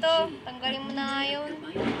nandito? Tanggalin mo na nga yun.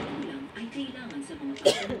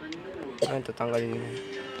 Ano, tatanggalin mo.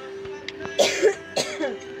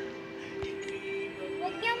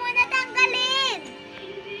 Huwag niyo muna tanggalin!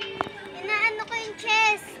 Inaano ko yung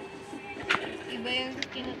chest. Iba yung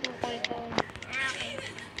tinutukoy ko.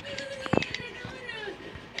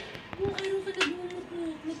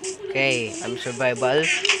 Okay, I'm survival.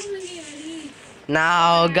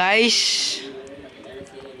 Now, guys,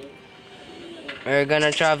 we're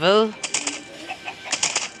gonna travel.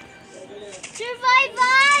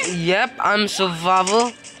 Survival! Yep, I'm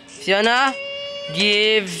survival. Fiona,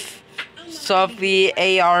 give Sophie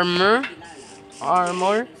a armor.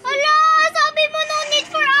 Armor. Hala! Sabi mo no need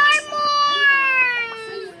for armor!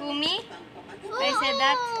 Who, me? I said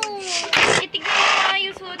that. Itignan mo nga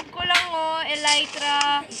yung suit ko lang, oh.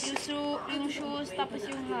 Elytra, yung shoes, tapos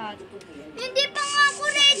yung hat. Hindi pa nga ako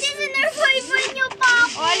ready sa survival niyo pa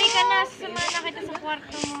ako. O, halika na. Sasamahan na kita sa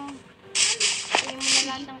kwarto mo. Sabihin mo na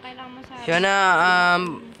lahat ng kailangan mo sa akin. Fiona,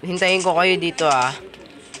 hintayin ko kayo dito, ah.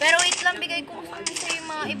 Pero wait lang, bigay ko gusto mo sa'yo yung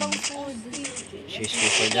mga ibang food. Excuse me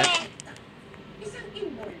for that.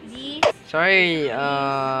 This. Sorry,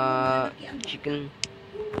 chicken.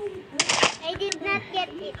 I did not get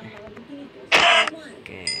it.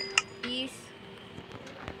 Okay. This.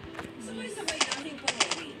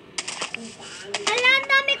 Hala, ang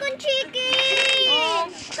dami kong chicken! Oh,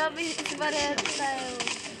 sabi si Barret tayo.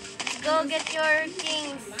 Go get your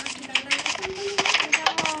kings. Ano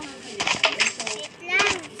mo? Wait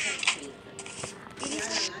lang.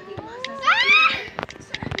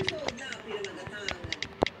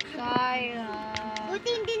 Zaira. Buti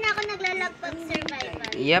hindi na ako naglalagpag survival.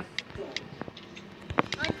 Yep.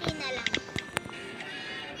 Konti na lang.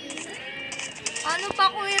 Ano pa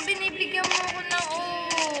kuya, binibigyan mo ako ng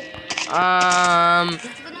oak.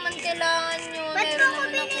 Hindi ko naman kailangan yun. Ba't mo Meron ako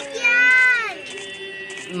naman ako. binigyan?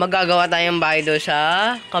 Magagawa tayong bahay doon sa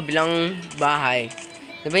kabilang bahay.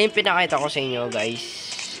 Diba yung pinakita ko sa inyo, guys?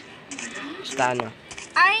 Basta ano.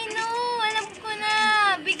 I know! Alam ko na!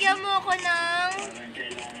 Bigyan mo ako ng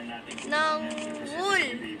wool.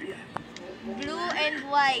 Blue and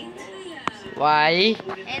white. Why?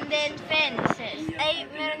 And then fences. Ay,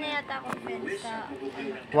 meron na yata akong fence sa...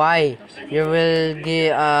 Why? You will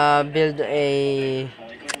build a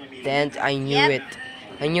tent. I knew Yep. it.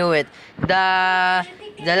 I knew it.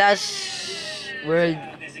 The last world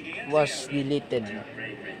was deleted.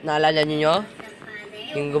 Naalala niyo?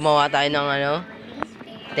 Yung gumawa tayo ng ano?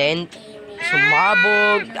 Tent.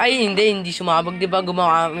 Sumabog. Ay, hindi sumabog. Diba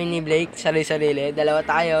gumawa kami ni Blake? Sarili-sarili. Dalawa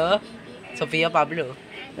tayo. Sofia, Pablo.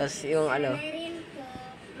 Tapos yung ano,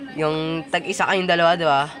 yung tag-isa kayong dalawa,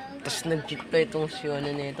 diba? Tapos nag-cheat pa itong Fiona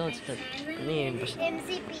na ito. Ano yun? Basta,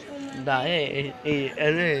 MCP.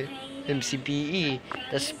 MCPE.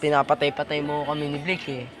 Tapos pinapatay-patay mo kami ni Blake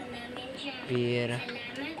eh. Pero,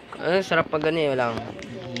 sarap pag gano'n lang.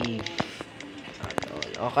 Beef.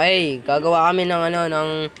 Okay, gagawa kami ng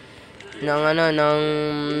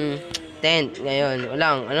tent ngayon.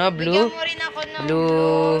 Walang, blue? Bigyan mo rin ako ng Blue.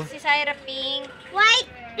 blue. Si Zaira pink.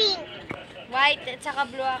 White, pink. White at saka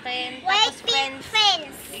blue akin. White, Tapos pink,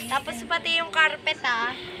 fence. fence. Tapos pati yung carpet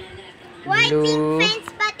ah. White, pink, Blue. fence,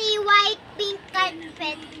 pati white, pink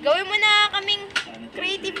carpet. Gawin mo na kaming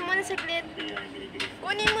creative muna saglit.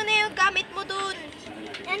 Kunin mo na yung gamit mo dun.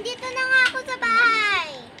 Nandito na nga ako sa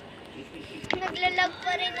bahay. Naglalag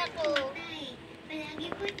pa rin ako. Palagi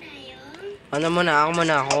po tayo. Ano muna, ako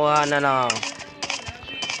muna. Kuha na lang ako.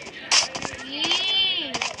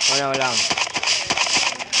 Yee! Wala lang.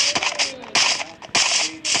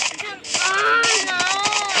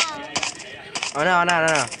 Ano.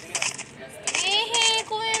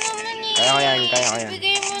 Kuya naman eh. Kaya ko yan.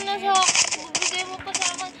 Bibigay mo na sa bibigay mo pa sa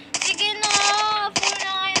akin. Sige na, full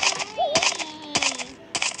na kayo.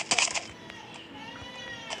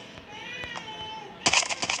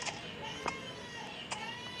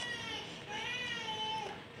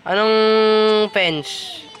 Anong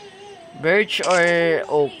fence? Birch or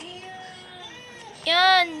oak?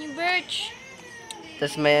 Yan, yung birch.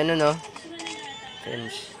 Tapos may ano, no?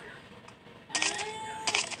 Fence.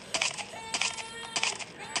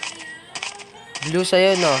 Blue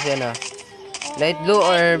sa'yo, no? Yan, Light blue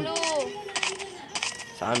or... Blue.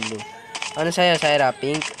 Saan blue? Ano sa'yo, Zaira?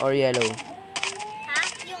 Pink or yellow? Ha?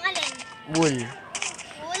 Yung alin? Wool.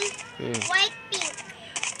 Wool? Hmm. White, pink.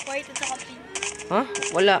 White at saka pink. Huh?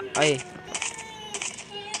 Wala. Ay.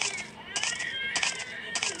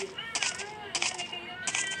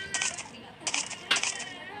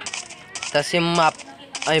 Tapos yung map.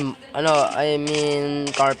 Ay, ano, I mean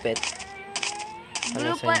carpet.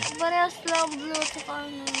 Ano Blue, sa'yo? parehas lang blue at saka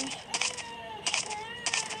ano.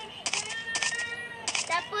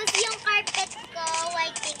 Tapos yung carpet ko,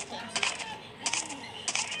 white, pink.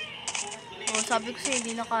 Oh, sabi ko sa'yo,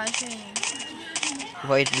 hindi na kasya eh.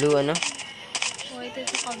 White, blue, ano? White at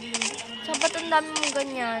saka blue. Sabat ang dami mong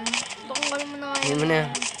ganyan. Tunggal mo na nga Hindi mo na.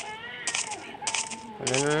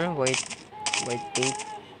 Ano, white, pink.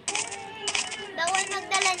 Bawal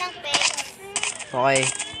magdala ng pets. Okay.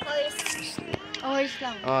 Horse. Horse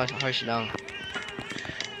lang. Oh, horse lang.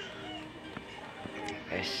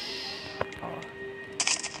 Yes. Oh.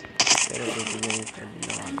 Pero bibigyan ko din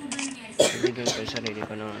naman. Bibigyan ko yung sarili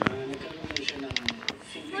ko ng ano.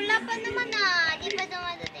 Wala pa naman Di pa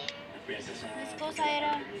dumadating. Let's go,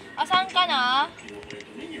 Zaira. Asan ka na?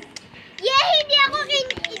 Yeah, hindi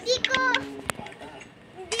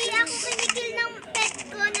ako kinikil ng pet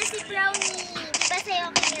ko na si Brownie. Di ba sa'yo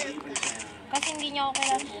kinil ka? Kasi hindi niya ako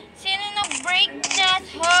kailangan. Sino nag-break that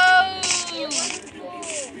hose?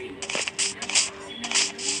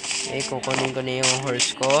 Eh, kukunin ko na yung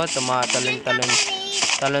horse ko.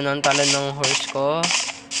 Talon ng horse ko.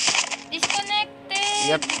 Disconnected.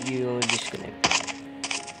 Yep, you disconnect.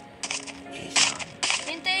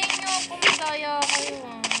 Hintayin niyo ako, madaya kayo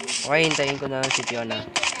Okay, hintayin ko na lang si Fiona.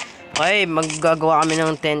 Okay, maggagawa kami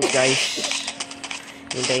ng tent, guys.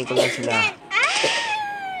 Hintayin ko lang sila.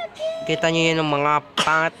 Kita nyo yun yung mga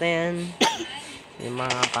pangat na yan. Yung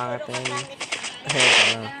mga pangat na yan.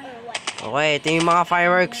 Okay, ito yung mga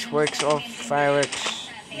fireworks. Works of fireworks.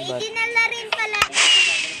 May dinala rin pala.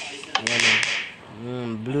 Yan.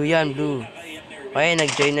 Blue yan, blue. Okay,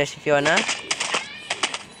 nag-join na si Fiona.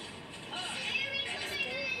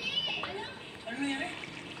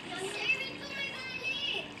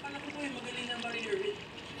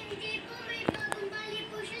 Hindi po, may bagong bali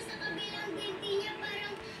po siya sa kabilang binti niya.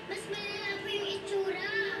 Parang mas malala po yung itsura.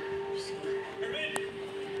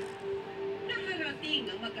 Nakarating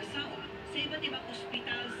ang mag-asawa sa iba't ibang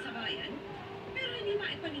ospital sa bayan, pero hindi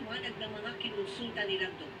maipaliwanag ng mga kinonsulta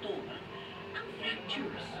nilang doktor ang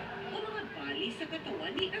fractures o mga bali sa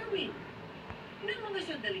katawan ni Erwin. Ng mga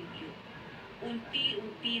sandaling yun,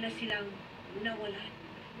 unti-unti na silang nawalan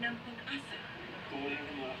ng pag-asa. Kung wala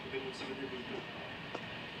na makakagamot sa kanya dito,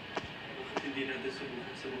 bakit hindi natin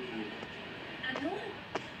subukan sa manghihilo? Ano?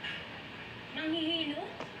 Manghihilo?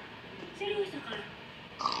 Seryoso ka?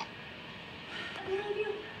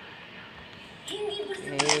 Romeo, hindi basta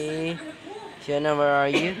Hey, Fiona, where are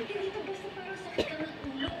you? hindi ito basta parang sakit ka ng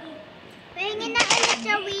ulo. Pahingin na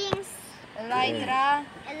Elytra wings. Elytra.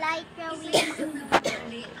 Elytra wings.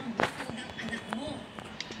 Nababali ang buto ng anak mo.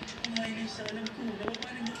 Kumain sa alam ko,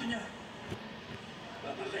 nababaling dito niya.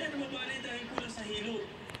 Baka kaya nababali dahil kulang sa hilot.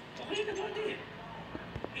 Okay na bati.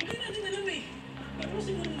 Hindi natin alam eh. Paano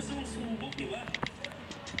siguro masamang sumubok, di ba?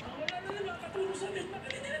 Wala na lang makakatulong sa atin.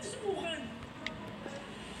 Bakit hindi natin subukan?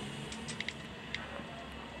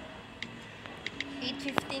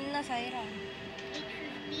 8:15 na, Zaira.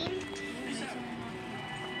 8:15.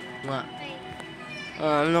 Nga. Okay.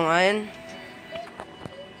 Anong ayan?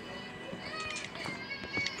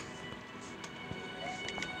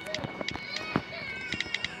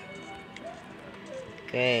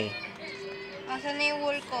 Okay. Asan na yung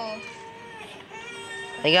wool ko?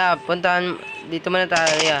 Teka, puntahan. Dito muna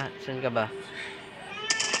tayo. Saan ka ba?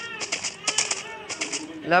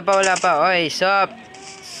 Wala pa. Oy, sup?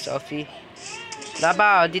 Sophie. Wala pa.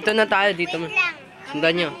 Dito na tayo. Dito mo. Wait lang.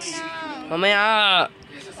 Sundan nyo. Na. Mamaya.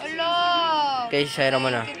 Ala. Okay, Zaira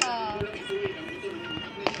mo na. Kita.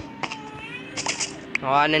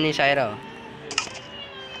 Nakuha na ni Zaira.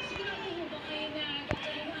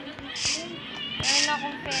 Meron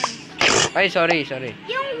akong pen. Ay, sorry.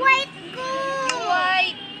 Yung white ko.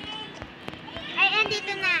 White.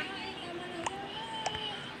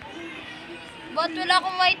 Ba't wala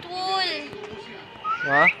akong white wool?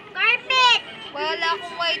 Ha? Carpet! Wala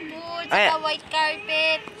akong white wool, Ay. saka white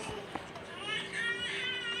carpet.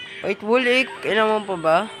 White wool eh. Kailangan mo pa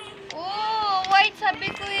ba? Oo, white sabi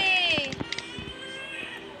ko eh.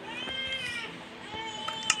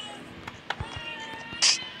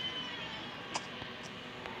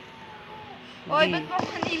 Oy, ba't mo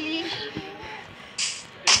ako nilish?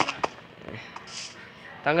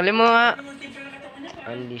 Tanggalin mo nga.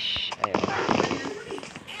 Unleash. Ayun.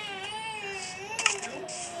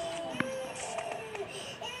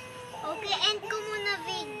 Okay, end ko muna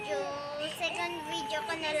video. Second video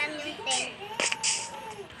ko na lang yung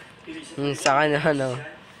 10. Saka na ano.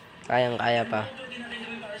 Kayang-kaya pa.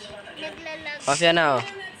 Naglalag. Oh, Fiona oh.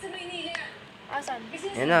 Asan?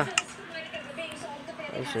 Yan na.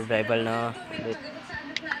 Ay, survival na ako. Wait.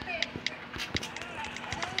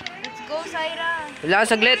 Let's go, Zaira. Wala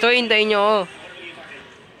saglit, hoy. Hintayin nyo ako.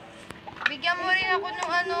 Bigyan mo rin ako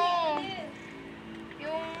nung ano.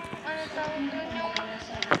 Yung, ano tawag doon, yung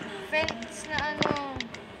fence na ano.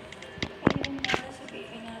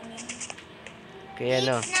 Kaya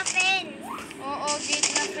ano. Na fence. Oo,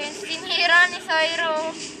 gate na fence. Tinira ni Zaira.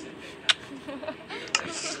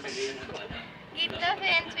 Gate na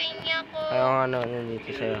fence, wing niya ko. Ayaw nga ano, nandito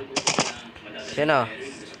sa'yo. Sino?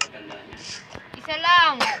 Isa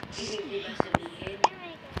lang.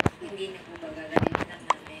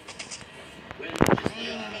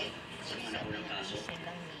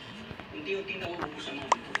 Unti-unti nauubos ang mga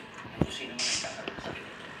buto. Kung sino man nagkakaroon sa sakit.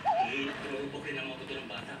 Ihilap tumubok rin ang mga buto ng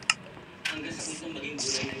bata. Hanggang sa puntong maging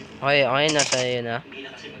gulay na ito. Okay, okay na sa'yo na. Hindi na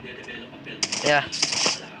kasi magde-develop ang pelvis. Yeah.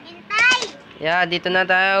 Hintay! Yeah, dito na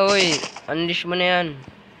tayo, uy. Unleash mo na yan.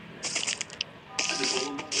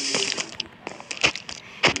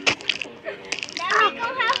 Dami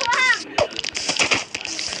kong hawak!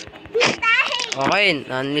 Hintay! Okay,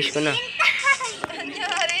 na-unleash ko na.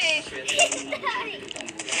 Nangyari.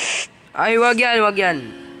 Ay, wag yan, wag yan.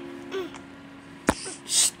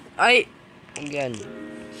 Shh. Ay, wag yan.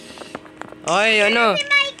 Okay, ano? Si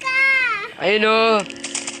Micah! Ayun o.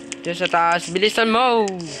 Diyan sa taas. Bilisan mo.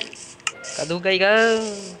 Kadugay ka.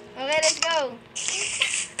 Okay, let's go.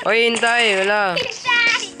 Oy, hintay. Wala.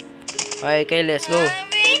 Hintay! Okay, let's go.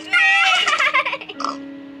 Wait,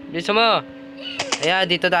 Bilisan mo. Ayan,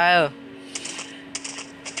 dito tayo.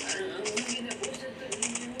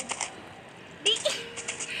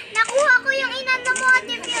 Nakuha ko yung inano mo,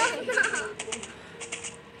 Ate Fiona.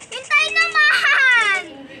 Hintay naman!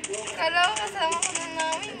 Kala ko kasama ko na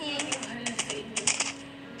namin eh.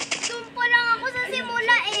 Tumpo lang ako sa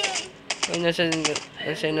simula eh. Ay,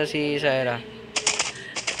 nasa na si Zaira.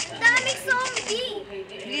 Ang daming zombie.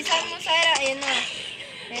 Bilisan mo, Zaira. Ayan na.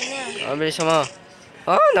 Ayan na. Oh, bilisan mo.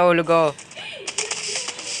 Oh, nahulog ako.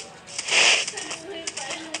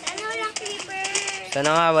 Ano lang, creeper? Sana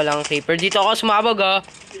nga, walang creeper. Dito ako sumabog, oh.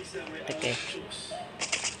 Okay.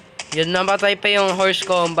 Yun, napatay pa yung horse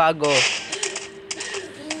ko, ang bago.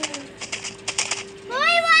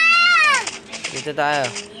 Hoy, wag! Dito tayo.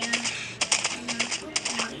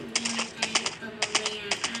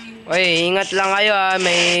 Oy, ingat lang kayo ah.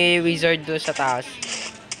 May wizard doon sa taas.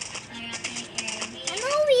 Ano,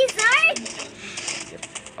 wizard?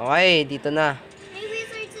 Okay, dito na. May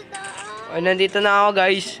wizard sa taas. Oy, nandito na ako,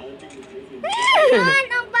 guys. Man,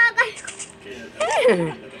 ang bagal ko.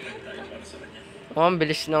 Oh, ang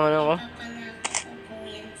bilis naman ako.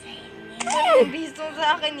 Bilis mo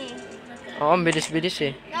sa akin eh. Oh, ang bilis-bilis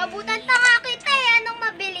eh. Nabutan pa nga kita eh. Anong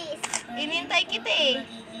mabilis? Inintay kita eh.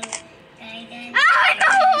 Ah,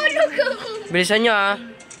 nahulog ako. Bilisan nyo ah.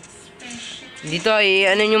 Dito,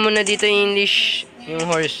 ano nyo muna dito yung leash, yung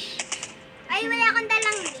horse. Ay, wala akong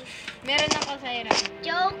dalang leash. Meron ako, Zaira.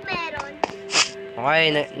 Joke, meron. Okay,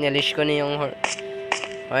 nilish ko na yung horse.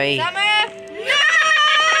 Okay. Summer! No!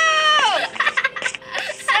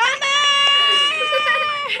 Summer!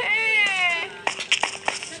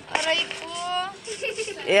 Aray ko.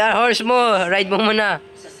 Horse mo, ride mo muna.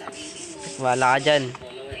 Wala ka dyan.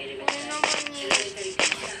 Ano naman yun?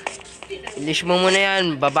 Ilish mo muna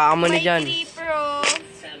yan, baba ka muna May dyan. creeper oh.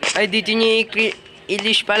 Ay, dito nyo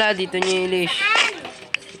i-ilish pala, dito nyo i-ilish.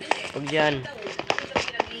 Huwag dyan.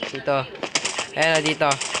 Dito. Ayan na, dito.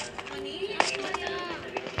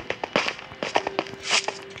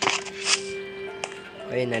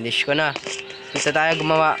 Ay, na-lish ko na. Dito tayo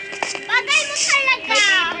gumawa. Bagay mo talaga. May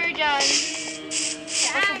creeper dyan.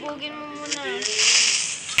 Pasubugin mo muna.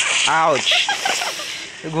 Ouch!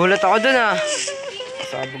 Nagulat ako dun ah.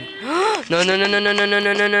 Sabog. No, no, no, no, no, no, no,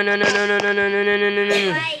 no, no, no, no, no, no, no, no, no, no, no, no,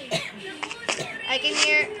 no. I can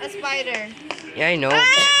hear a spider. Yeah, I know.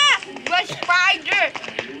 Ah! The spider!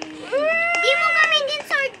 Di mo gamitin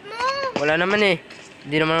sword mo. Wala naman eh.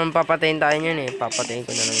 Hindi naman papatayin tayo yun eh. Papatayin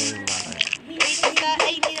ko na lang yung bakal.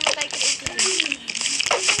 Ay, hindi naman tayo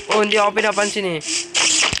creative. Oh, hindi ako pinapansin eh.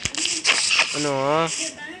 Ano ah?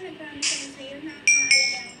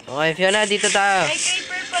 Okay, Fiona, dito tayo. May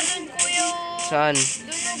creeper pa dun, kuya. Saan?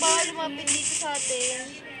 Dun na baka lumapit dito sa atin.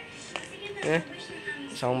 Eh?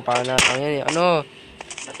 Isang panatang yan eh. Ano?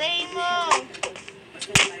 Patayin mo.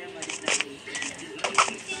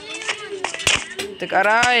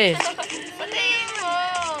 Tekaray! Patayin mo.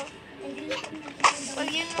 Pag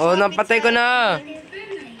yun Oh, lumapit napatay ko sa- na.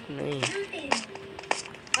 Ano eh?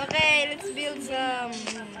 Okay, let's build some.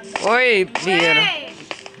 Oy, beer. Hey!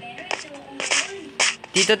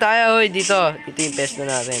 Dito tayo, hoy, dito. Dito yung pesto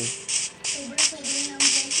natin.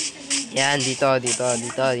 Yan, dito.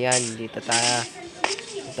 Yan, dito tayo.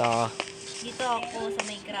 Dito ako. Dito ako sa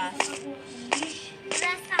may grass.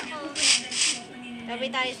 Rest ako. Tabi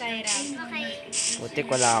tayo, Zaira. Okay.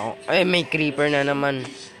 Putik, wala ako. Ay, may creeper na naman.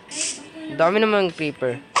 Ang dami naman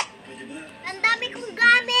creeper. Ang dami kong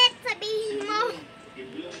gamit. Sabihin mo.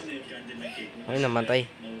 Ay, namatay.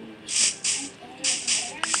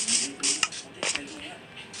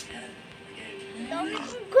 Ang dami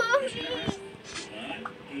kong gamit.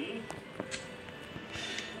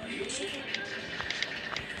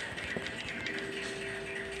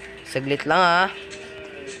 Saglit lang ah.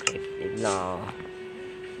 Wait lang ako.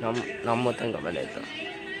 Nakamutan ka pala ito.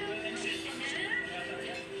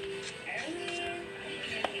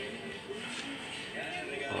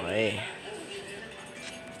 Okay.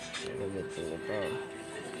 Gamitin ko ito.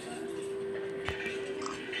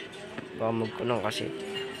 Baka magkunang kasi.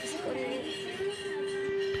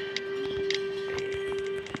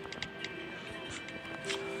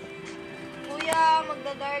 Kuya,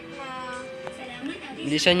 magda-dark na.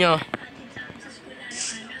 Bilisan nyo.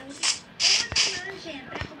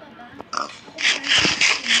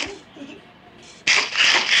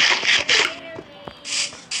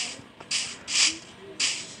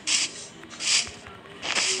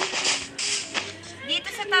 Dito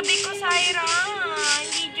sa tabi ko, Zaira.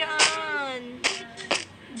 Hindi dyan.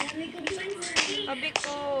 Tabi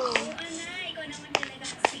ko.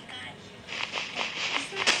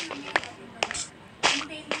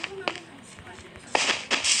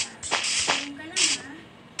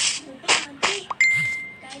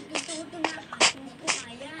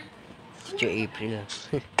 Teacher April ah.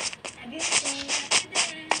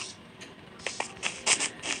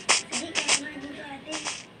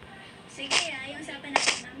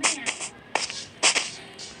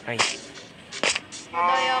 Ay.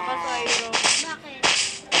 Madaya ka, Zaira. Bakit?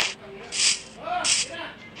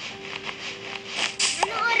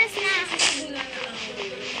 Anong oras na?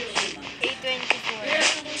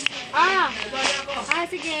 8:24.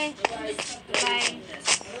 Sige. Bye.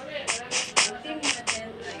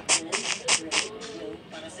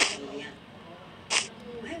 Para sa kanya.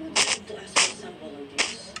 I would like to ask for some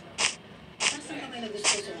volunteers. Nasaan ba kayo na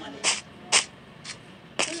gusto sumali?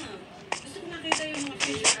 Gusto ko makita yung mga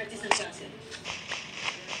future artists ng klase.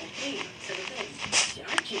 Okay, sa likod, si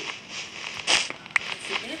Archie.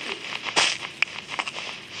 Si Betty.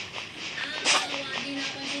 Wadi na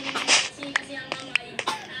ako sino kasi ang mamay.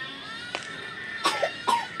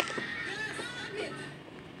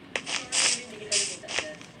 Sorry, hindi kita nakita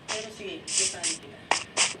agad. Pero sige, kasali kita.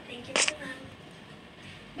 Thank you po, ma'am.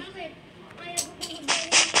 Bakit? Kaya ko pong magdala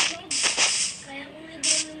ng itlog. Kaya ko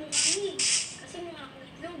nagdala ng mukha kasi mukha ko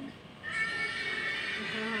itlog.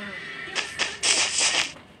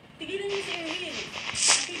 Tigilan niyo si Erin.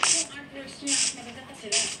 Nakita ko yung artworks niya at magaganda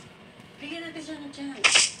sila. Bigyan natin siya ng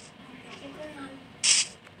chance. Thank you po, ma'am.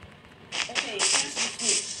 Okay, class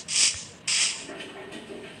dismissed.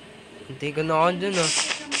 Hintay ko na ako dun ah.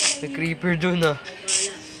 May creeper dun ah.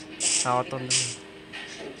 Nakakatawa na.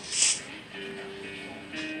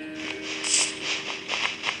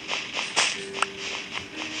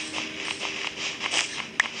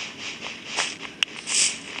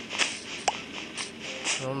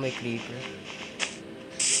 Oh, may creeper.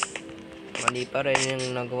 Mali pa rin yung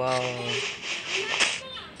nagawa ko.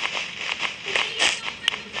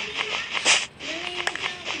 Nanahimik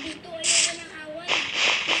lang ako dito. Ayoko ng away.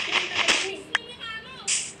 Gusto ko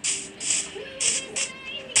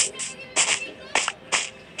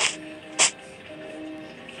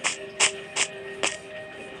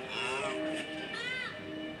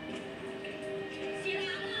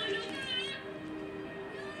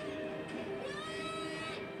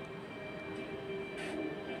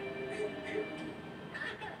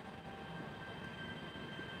talaga.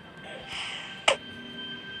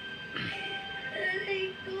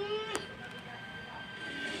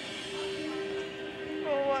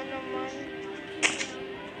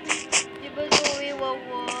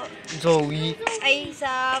 Zoe. Ay,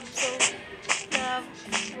 sub. So, sub.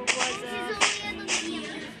 Was Si Zoe ano niya?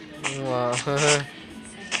 Wow.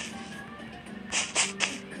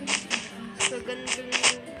 sa ganda niya.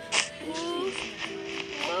 Oh.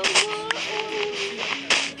 Wow, wow.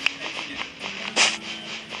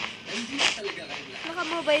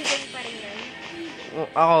 Naka-mobile phone pa rin yan.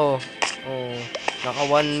 Ako. Oh, naka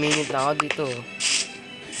 1 minute na ako dito.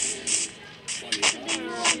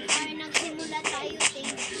 Ay, nagsimula tayo,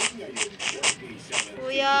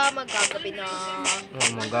 Kuya, magkagabi na. Oh,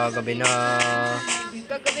 magagabi na.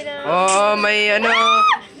 Gagabi na. Oh, may ano.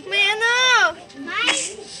 May ano! May?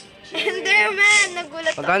 Enderman!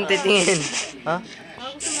 Nagulat ako. Magkano titingin? Ha? Ako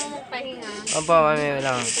gusto mo magpahinga. Opo, kami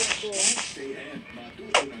lang.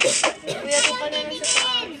 Kuya, doon ka na lang sa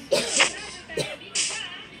taas.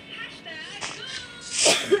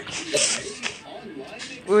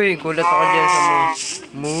 Uy, kulat ako dyan sa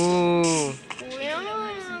moo. Kuya,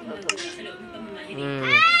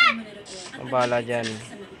 Ang bala dyan.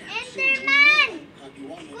 Enderman!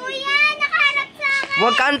 Kuya, nakaharap sa akin!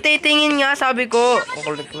 Huwag kang titingin nga, sabi ko. Ang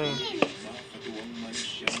kulit mo eh.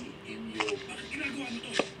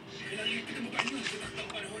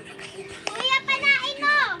 Kuya, panain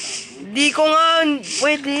mo! Di ko nga,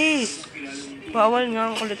 pwede. Bawal nga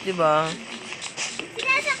ang kulit, diba?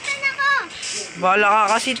 Sinasaktan ako! Bahala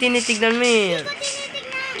ka kasi tinitignan mo eh. Hindi ko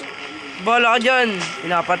tinitignan! Bahala ka dyan.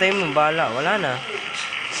 Pinapatay mo, bahala. Wala na.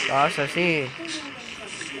 Kasi.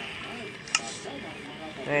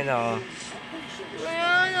 Ayun ako.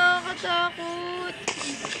 kuya, nakakatakot.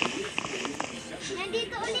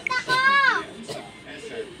 Nandito ulit ako!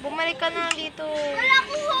 Bumalik ka na dito. Wala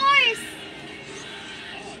akong horse!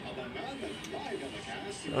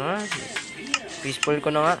 Ah, peaceful ko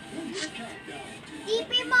na nga.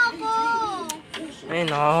 TP mo ako!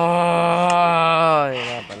 Ayun ako.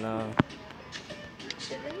 Hirapan na.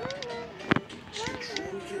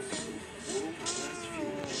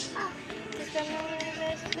 It's the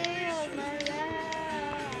best day of my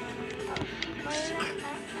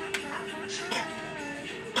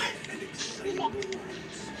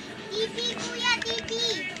TP, kuya, TP!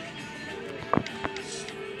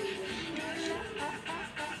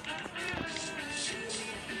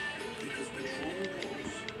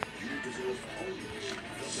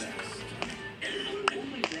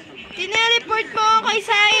 Tineleport mo ako kay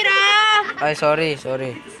Zaira! Ay, sorry.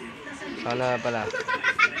 Sana pala.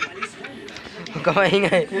 Huwag ka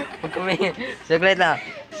maingay. Saglit lang.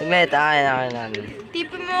 Akin.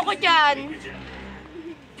 Tipi mo ako dyan.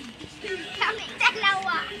 Kaming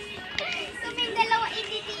dalawa! Kaming dalawa,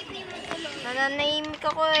 iti-TP mo tuloy. Nananahimik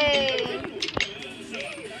ako eh.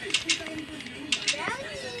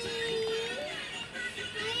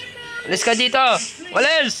 Alis ka dito!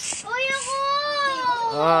 Walis! Uy, ako!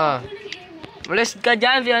 Ah. Walis ka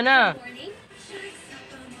dyan, Fiona.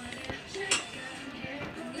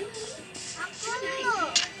 Ako!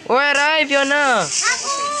 Uy, Ray, Fiona.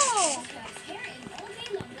 Ako!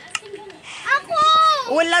 Ako!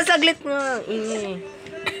 Wala, saglit nga. Ingay.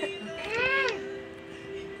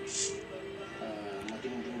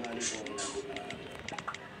 Matinding bali po ang inabot na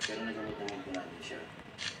pero nagamot naman po namin siya.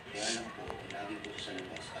 Kaya lang po, lagi po siya sa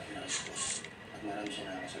labas at nais po. At marami siya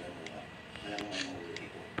nakakasalamuha. Malamang ang mahuli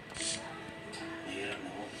po. Mahirap na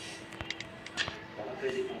po. Baka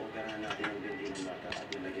pwede pong operahan natin ang binti ng bata at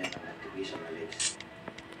nilagyan ng artificial na legs.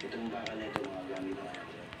 Itong bakal na ito mga gamit ng anak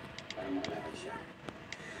niya para makalakad siya.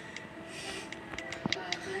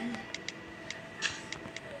 Bakal?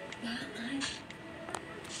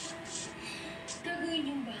 Gagawin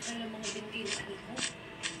yung bakal ng mga binti na anak ko?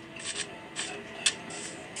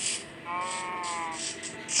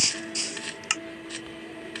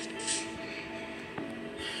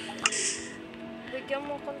 Bigyan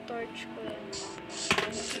mo akong torch ko yan.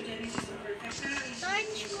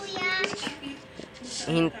 Torch, kuya!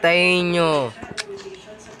 Hintayin nyo.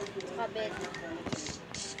 Kabit.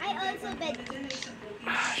 I also bet.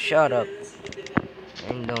 Shut up.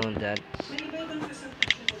 I know that.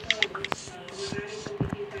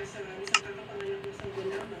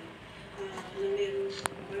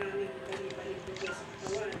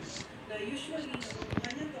 Usually,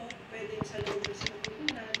 kanya to, pwedeng sa loob ng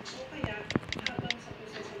sinapupunan o kaya habang sa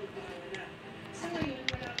proseso ng pangawala. Sa ngayon,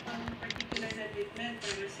 wala pang particular na treatment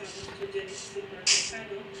para sa osteogenesis imperfecta,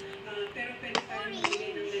 no? Pero pwede tayong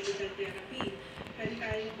magbigay ng medical therapy. Pwede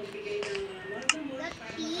tayong magbigay ng multiple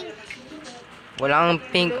para makalakas yung dugo. Walang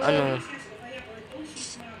pink, ano. O kaya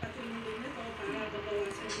orthosis, makakatulong din nito para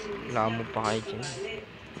mabawasan yung Lamo pa kayo dyan. So,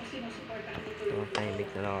 sinusuportahan nito yung Tahimik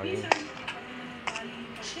na lang ako yun. minsan, magkakaroon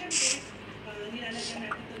ng pasyente, nilalagyan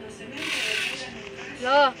natin ito ng semento o kaya ng gas.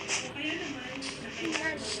 Lo, O kaya naman,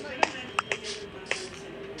 nakailangan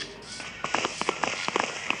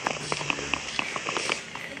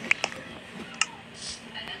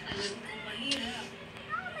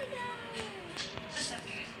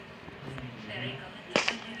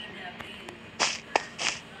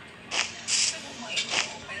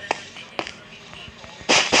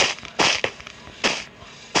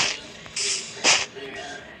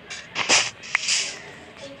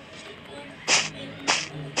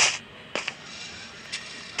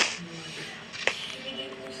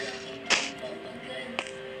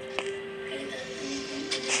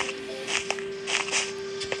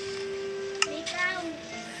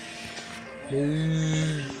Ako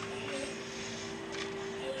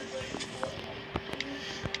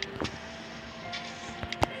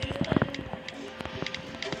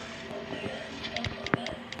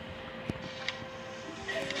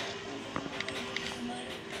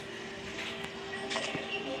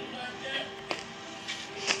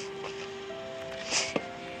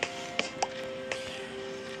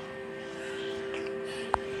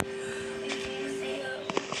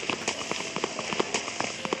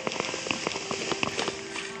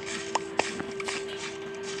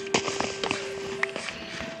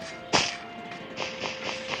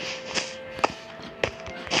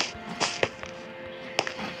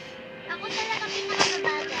talaga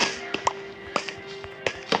pinakamabagal.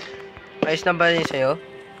 Ayos na ba yun sa'yo?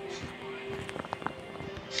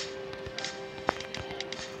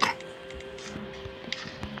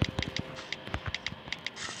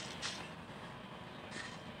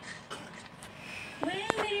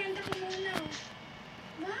 Well, merienda ko muna.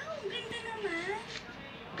 Wow, ang ganda naman.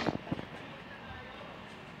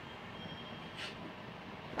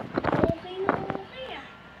 Okay na okay ah.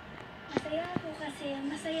 Masaya ako kasi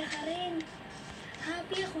masaya ka rin.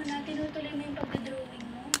 Happy ako na tinutuloy mo yung pagdodrawing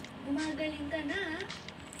mo. Gumagaling ka na ah.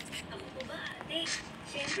 Ako po ba ate?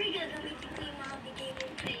 Siyempre gagamitin ko yung mga bigay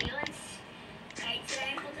mong crayons. Kahit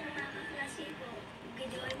sirayan ko ito ng mga kaklase ko,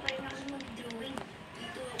 gagawin pa rin ako mag-drawing.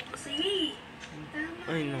 Dito ako masaya eh. Tama.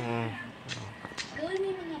 Ay, no. Gawin mo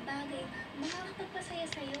yung mga bagay na makakapagpasaya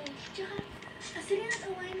sa'yo. Tsaka, kasi rin at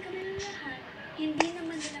awayin kami ng lahat, hindi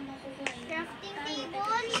naman nila makukuha yung Crafting talent at table.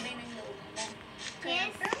 pagtibay ng loob mo. Kaya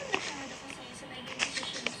Yes. proud na proud ako sa'yo sa naging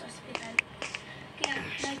desisyon mo sa ospital. Kaya,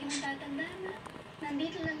 lagi mong tatandaan na,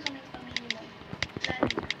 nandito lang kami ng pamilya mo. Lalo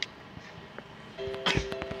na.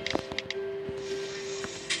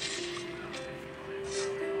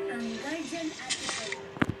 Ang guardian attitude.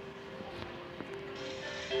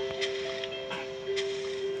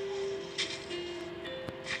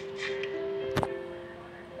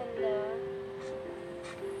 Ganda.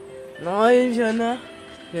 Ayun siya na.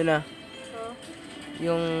 Yun na. Oh.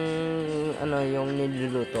 Yung, ano, yung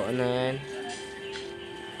niluluto. Ano yan?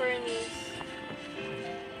 Furnace.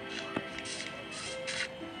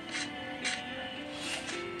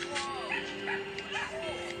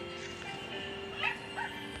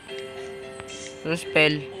 Yung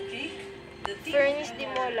spell. Furnace di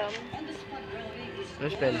mo alam. Yung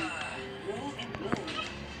spell.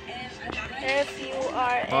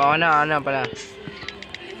 F-U-R-N. Oo, ano pala.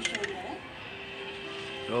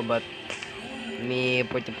 Robot. Me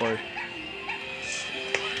 44.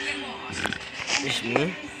 Is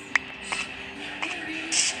me.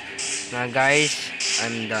 Now guys,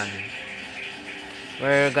 I'm done.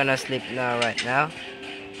 We're gonna sleep now right now.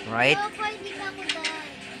 Right? So, pwede ka ko doon.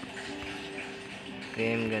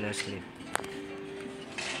 Okay, I'm gonna sleep.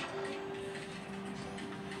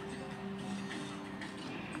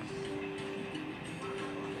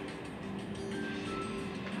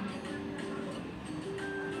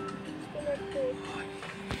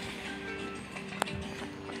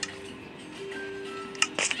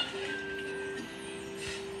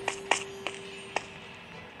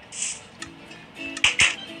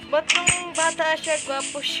 Ba't nung bata siya,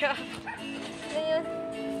 gwapo siya? Ano yun?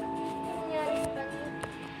 Nangyari sa kanya.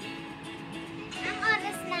 Ang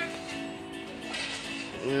oras na.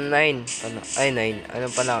 9. Ano? Ay, 9.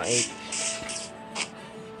 Ano pala? 8.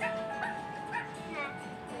 Na.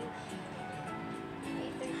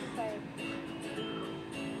 8:35.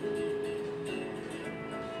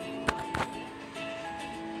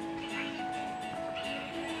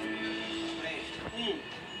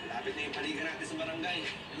 Lapit na yung paligan natin sa barangay.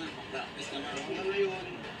 Practice naman. Hanggang ngayon,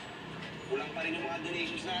 kulang pa rin yung mga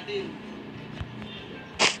donations natin.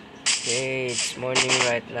 Okay, it's morning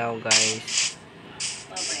right now, guys.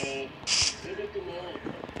 Papa dito mo.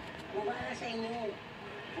 Kung bahala sa inyo.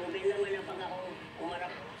 Mobile naman ang pag ako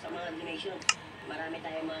umarap sa mga donation. Marami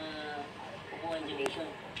tayong makukuha donation.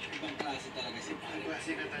 Ibang klase talaga si pare. Ibang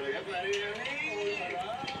klase ka talaga, pare.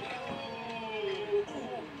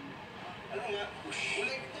 Ano nga?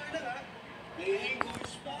 Collector na nga. May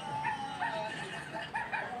coach pa.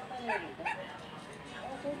 Ako pa na rito.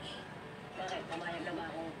 Ako coach. Bakit? Pamayag na ba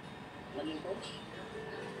akong maging coach?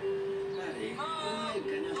 Pare, pumayag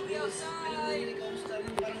ka na. Please. Alam mo yung ikaw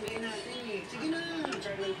ng barangay natin eh. Sige na.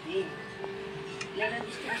 Teacher ng team. Yan ang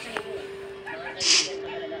gusto ko sa inyo. Mga kaibigan ko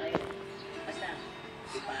talaga kayo. Basta,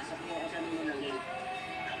 ipasok mo ako sa mundo ng game.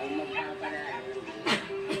 Ako magpapanalo ng game.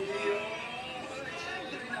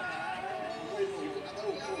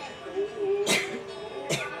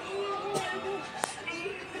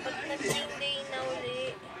 Ba't nag-day na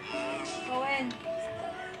uli? Koen.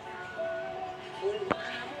 Full mo.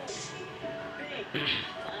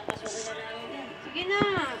 Makapasukin na lang yan. Sige na.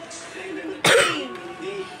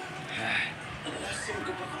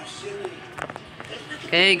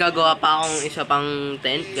 Okay, gagawa pa akong isa pang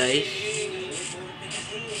tent, guys.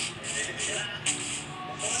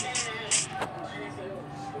 Bahala sa'yo.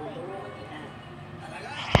 Tutulungan kita.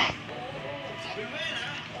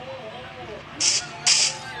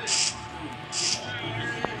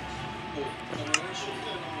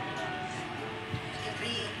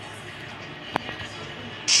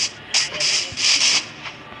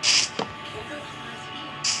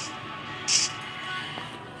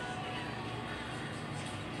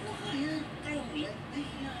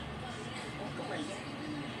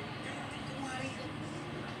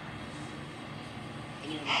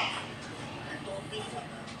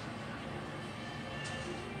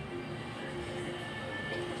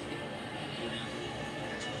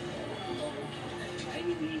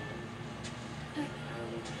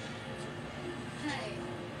 Hi.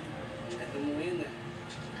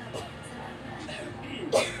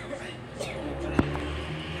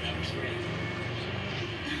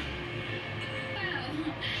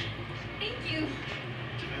 Wow. Thank you.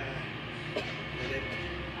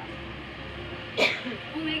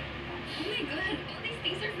 Oh my God. All these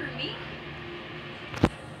things are for me.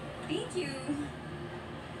 Thank you.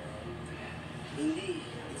 Hindi,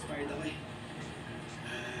 inspired ako eh.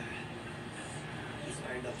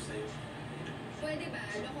 Inspired ako sa'yo. Pwede ba?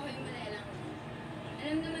 Lokohin mo na lang.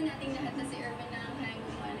 Alam naman nating lahat na si Irvin na ang kayang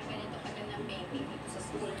gumawa ng ganito kagandang baby dito sa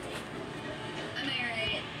school. Am I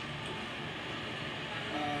right?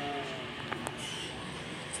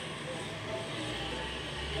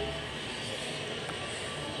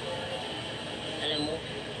 Alam mo,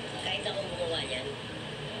 kahit ako gumawa niyan,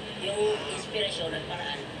 yung inspirasyon at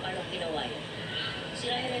paraan, paano ginawa yan,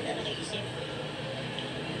 sila yun ang nakaisip.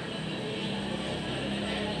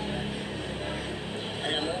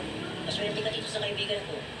 Alam mo, maswerte ka dito sa kaibigan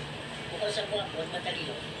ko. Bukod sa guwapo at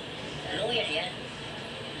matalino, lawyer yan.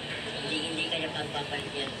 Hindi ka niya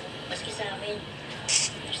pagpapalit yan. Maski sa amin,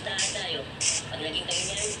 gustahan tayo. Pag naging kayo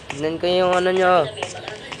niyan, Tignan ko yung ano nyo. kami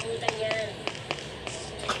makakalimutan yan.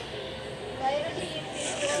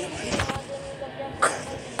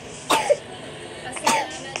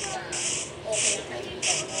 Pasalamat ka. Okay lang kayo.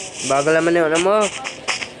 Bagal naman yung ano mo.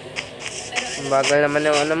 Pero Bagal naman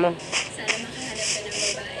yung ano mo. sana makahanap ka ng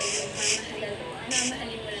babae yung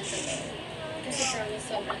mamahalin mo lang totoo. Kasi promise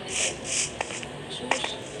sobrang deserve mo. Sus,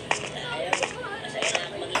 ayaw, masaya na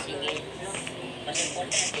ako magising eh. Mas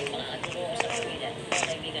importante, makakatulong ko sa pamilya, mga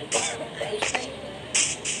kaibigan ko. Ayos na yun.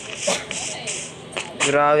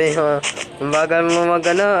 Grabe ha. Ang bagal mo mag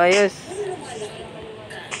ano, ayos.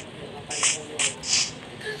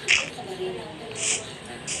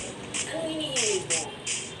 Ano hinihilig mo?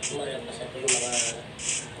 Malapas ako yung mga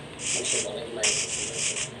magsubok na dimay.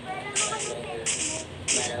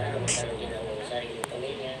 Malang magkaroon din ng sariling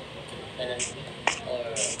pamilya, ganun, or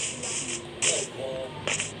yun, kung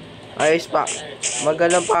Ayos pa.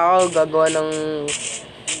 Magano pa ako gagawa ng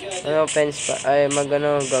ano fence pa. Ay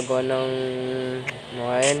magano gagawa ng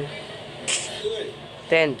mga yan.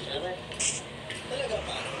 Tent. salamat. Talaga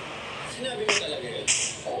pa? Sinabi mo talaga yun?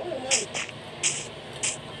 Oo naman.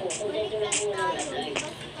 Ako, kontento lang ako ng apply.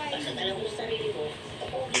 Basta alam mo sa sarili mo,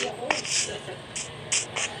 okay ako.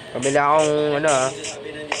 Kabila akong ano ha. Sabi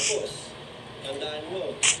na niya, boss, tandaan mo,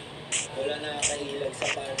 wala nakakailag sa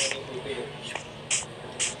pano ng pupilo.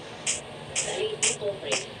 Kahit ito,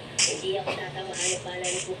 pre, hindi ako tatamaan ng pala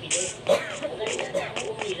ng Cupido. Magaling na ako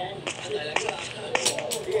umilan. Talaga?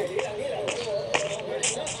 Sige, ilang.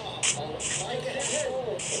 Bakit ka lang ako?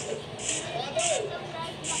 Patol!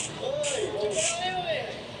 Hoy! Huwag ka kayo eh!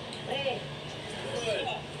 Pre,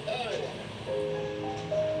 Tol!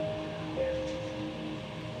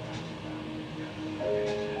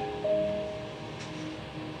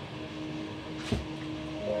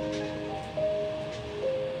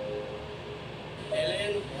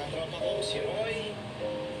 Ellen, mga tropa ko, si Roy,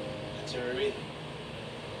 at si Erwin.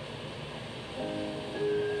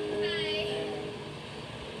 Hi.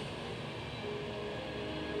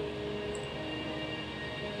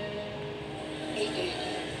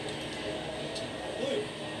 Uy!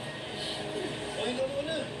 Kumain ka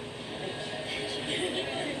muna.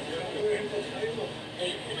 Ayaw mo.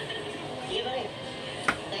 ay, sige pa rin.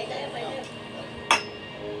 Tayo tayo, tayo.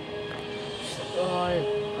 Ay,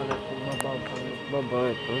 ano po mababa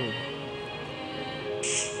ito.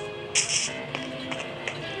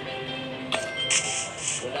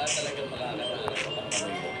 Wala talagang makakatakas sa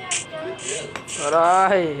pangkamay mo.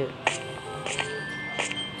 Aray!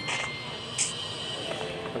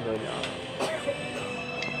 Ano na?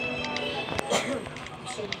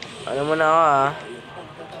 Ano muna ako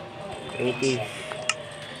Creative.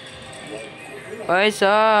 Ay,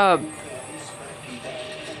 sub!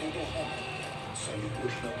 Sa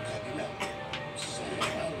likod ng kanilang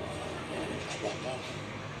sarang baka.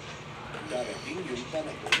 Darating yung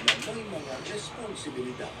panahon na may mga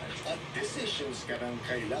responsibilidad at decisions ka nang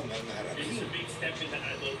kailangang harapin.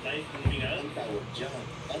 Ang tawag dyan,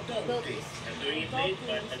 adulting.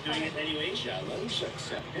 Challenge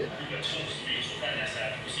accepted.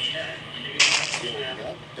 Growing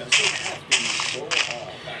up doesn't have to be so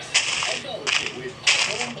hard. Adulting with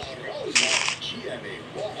Home Arousal. GMA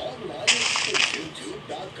online exclusive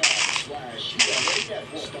YouTube.com/GMA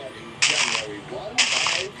Network starting January 1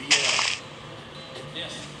 5 p.m.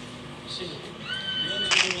 Yes. Sino? Yun ang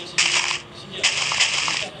mga siya.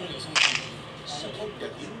 Ang yosong Sa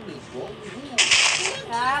pagdating ni Bong Hu.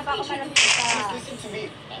 Baka malamig ka. Listen to me.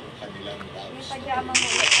 Ang kanilang love Yung story. pajama mo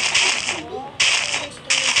ulit sa taas mo.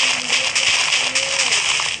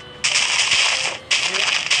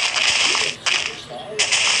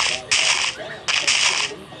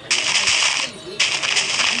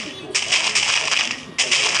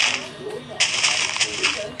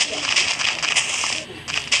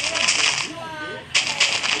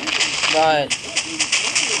 Bakit?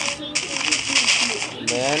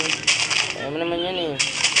 Ba yan? Kaya mo naman yan eh.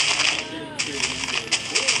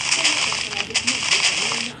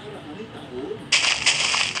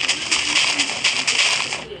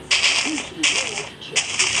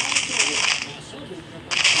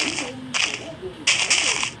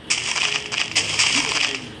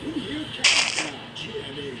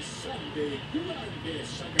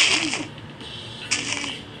 Sakit.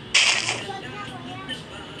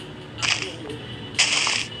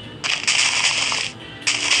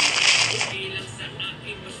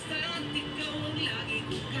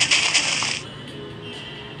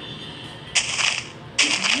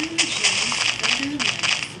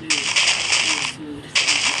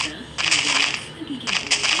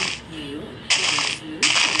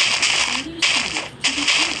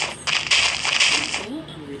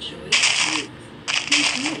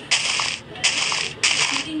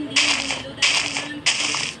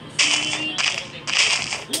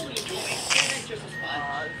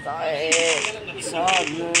 Sab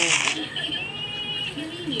mo.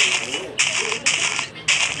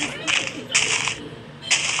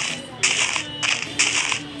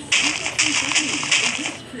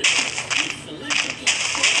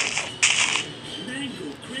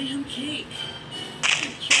 Mango graham cake.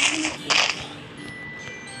 And chocolate pie.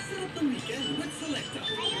 Sarap ng weekend with Selecta.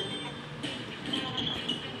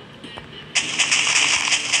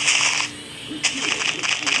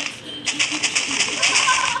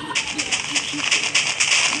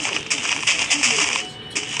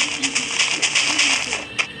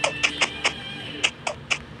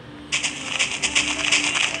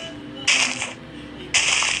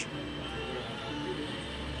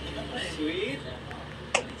 Sweet.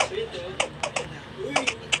 Sweet, oh. Uy.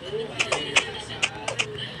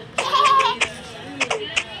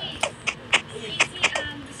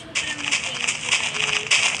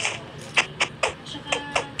 Tsaka,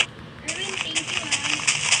 Erwin, thank you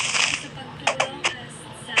sa pagtulong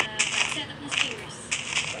sa pag-set up ng stairs.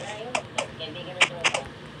 Wala yun. Kaibigan ng tropa.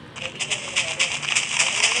 Kaibigan ng mga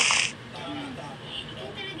Ikaw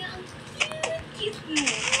talaga ang cute mo.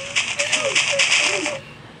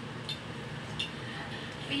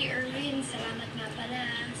 Uy, Erwin, salamat nga pala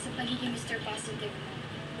sa pagiging Mr. Positive mo.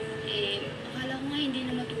 Akala ko nga hindi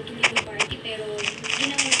na matutuloy yung party pero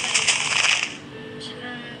ginawa mo pa rin. Tsaka,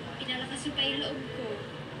 pinalakas mo pa yung loob ko.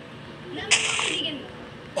 Laman mo ang kaibigan mo.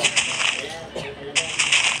 Kaya talaga.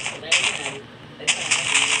 Sabay yan.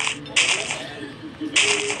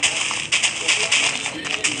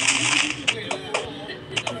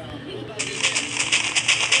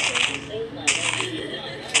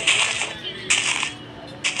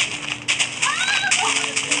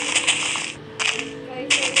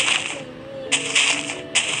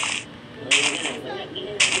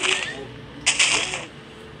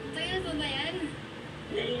 Tagal pa ba yan?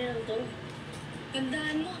 Dali lang to.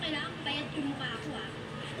 Gandaan mo, kailangan payat yung mukha ko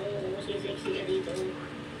Oo, mas sexy ka dito.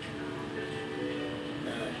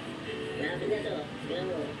 Lapit na to. Tignan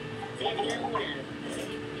mo. Sige, tignan mo muna. Nga.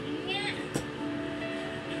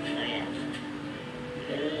 Ayan.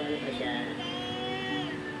 Pero ano pa siya?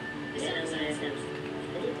 Isa lang mga steps.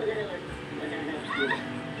 Kasi pala naman, matatapos dito.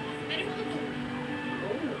 Pwede mo ito.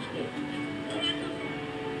 Oo, sige. Turuan mo ko.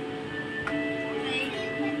 Ay,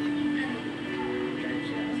 Charge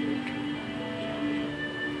siya kasi.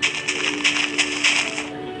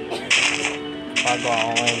 Bago ako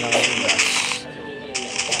ngayon ng gas.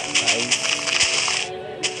 Guys.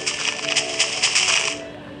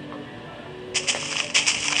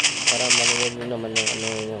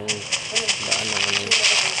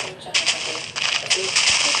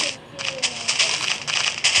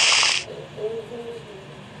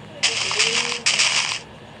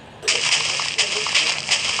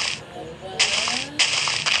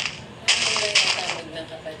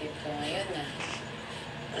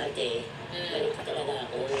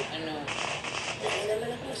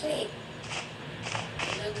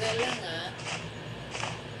 lang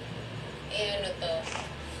ano to?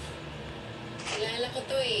 Kilala ko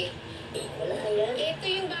to eh. Wala ka yan. Ito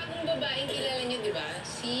yung bagong babaeng kilala niyo, di ba?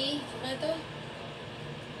 Ano to?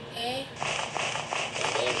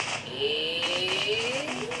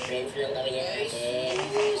 Friends lang kami niya natin.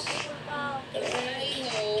 I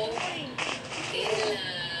know. In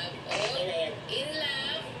love. Oh, in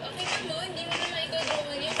love. Okay ka mo, hindi mo naman ikaw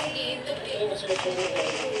niya kung i-interview. Masunod-sunod na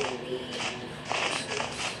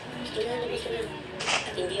gusto na, gusto na.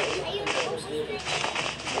 At hindi ako makapagpapos dito.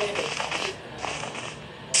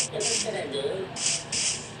 Dapat ka na doon.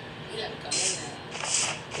 Ilang ka mo na.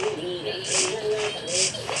 Hindi na. Ilang na kami.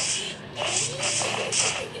 Sige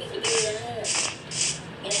na.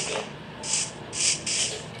 Grabe.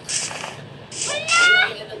 Wala!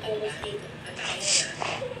 Hindi ako makapagpapos dito. At ako na.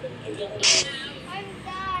 Hindi ako makapagpapos. I'm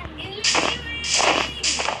done. In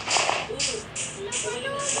love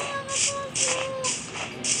you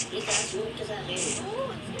itaas mo ito sa akin.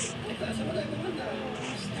 Itaas mo lang naman na.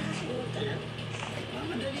 Itaas mo ito lang.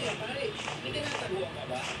 Mamadali pare. May tinatago ka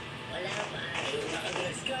ba? Wala pare.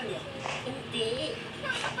 Nakadress ka, no? Hindi.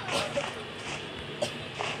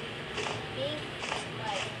 Pink,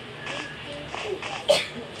 white. Pink,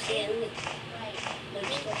 white. Kasi ano eh. May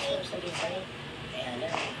gusto ko sabihin sa'yo. Kaya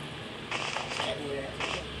lang. Kaya mo na natin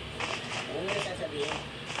yun. Ano mo na sasabihin?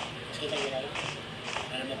 Mas kita nila yun.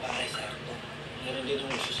 Alam mo pare, sakto. Meron din akong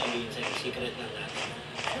gusto sabihin sa'yo. Secret lang natin.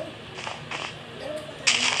 Ano? Dalawa pa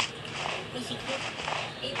tayo. May secret.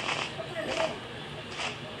 Eh, paano?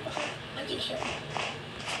 Baka magic siya.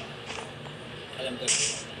 Alam ko na.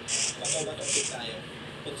 Bato-bato tayo.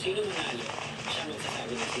 Kung sino manalo, siya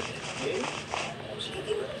magsasabi ng secret. Okay? Sige,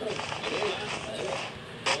 di mo ito. Okay ba?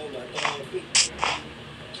 Bato-bato.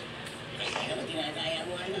 Kaya ko dinadaya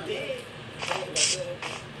mo ano. Hindi. Bato-bato.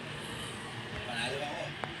 Panalo ako.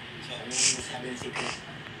 So, kung ano masabi ng secret?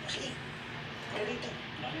 Sige. Pero dito.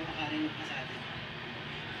 Baka may makarinig ka sa atin.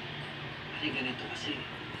 Pare, ganito kasi.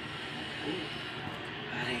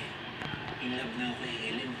 Pare, in love na ako kay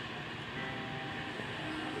Helen.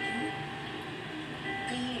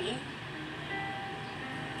 Kaya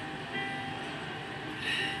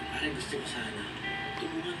Pare, gusto ko sana.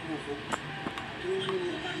 Tulungan mo ko. Tulungan mo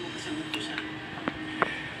ko para makasagot ko siya.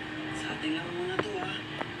 Sa atin lang muna to, ha?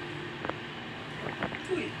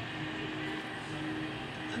 Uy.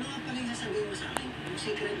 Ano nga pala yung sasabihin mo sa akin? Yung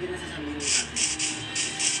secret din na sasabihin mo sa akin.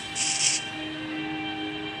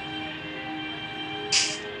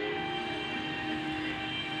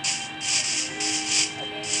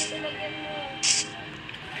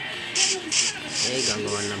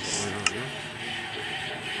 Gagawa lang po ano.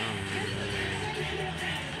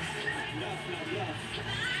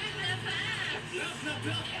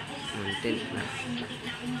 Content na.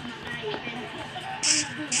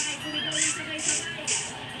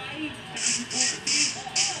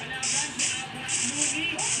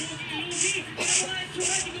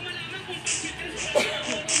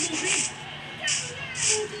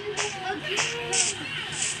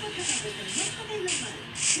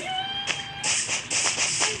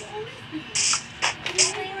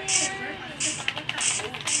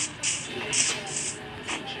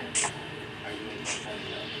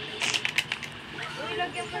 Uy,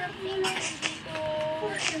 lagyan pa ng pino dito.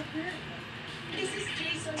 This is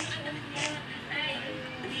Jason, anak niya. Ay,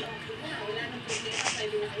 hindi okay na. Wala nang problema.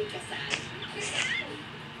 Pwede na kayo kasal. Kasal?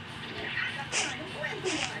 Ano kwento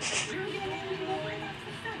mo? Hindi mo wala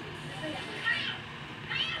kasal.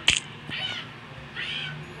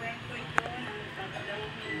 Kwento ito ng tatlong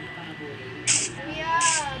baboy. Kuya,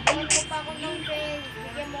 bigyan mo pa ako ng pen.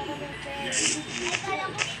 Bigyan mo ako ng pen. Ay, kala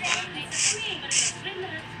ko pen.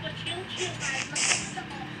 Relax, but chill. Magkakita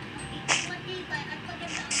ko. Matibay at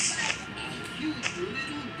maganda ang vibe. You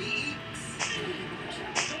little beaks.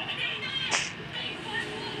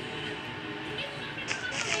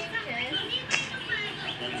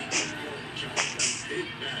 Big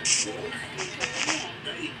bad boy.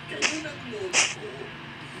 Daig kayo naglolo ko.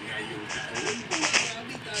 Ngayong taon,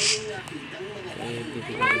 marami tayong nakitang mga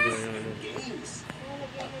Bibigyan ko din ng games.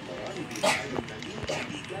 At marami din tayong naging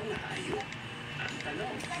kaibigan na hayop. Ang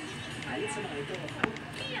tanong, alin sa mga ito ang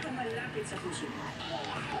pinakamalapit sa puso mo?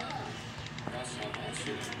 Kasama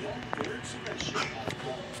sila Young Bird Special at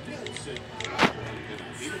Bob Wilson. Balikan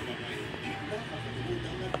natin ang mga hindi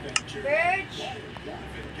makakalimutang adventure. Birch!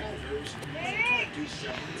 Wildlife encounters ng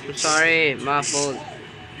 2017. Sorry, muffled.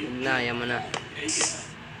 Huwag na, yan mo na.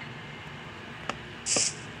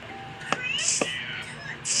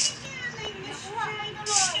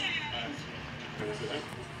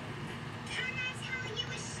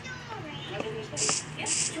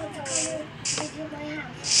 Yes, to my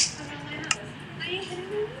house. Around my house. Ay,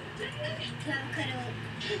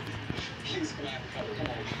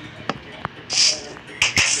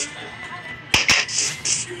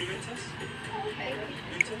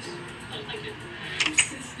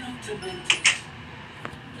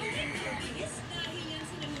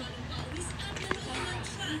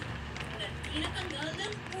 Tinatanggal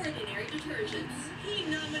ng ordinary detergents.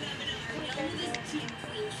 Hinama-naman ang Ariel with his Team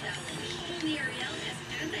Clean Challenge. Only Ariel has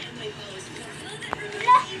anti-amoy powers formula that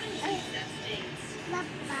removes even heat that stains.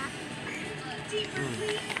 A deeper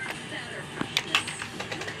clean for better freshness.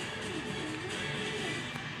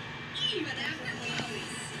 Even after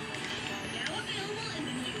Chloe's. Now available in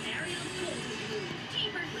the new Ariel Golden Blue.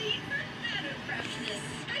 Deeper clean for better freshness.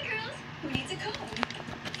 Hi girls, who needs a comb?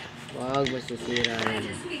 Wag, masisira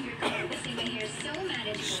yan.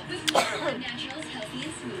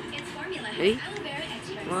 Eh?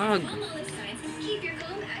 Wag.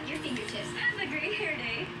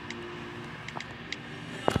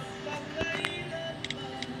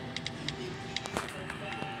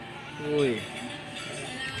 Uy.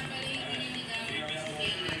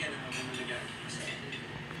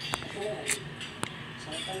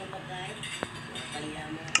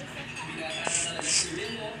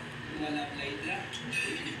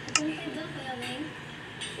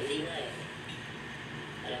 Hindi nga eh.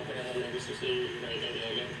 Alam ko naman na gusto si Roy kay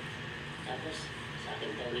Ellen. Tapos, sa akin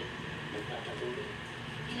pa ulit magpapatuloy.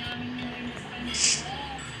 Inamin niya rin sa kanya.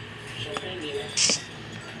 Siyempre, hindi na.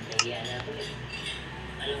 Nahiya na ako eh.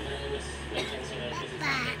 Alam ko naman mas may chance si Roy kasi sa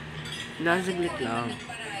akin. Nasaglit lang.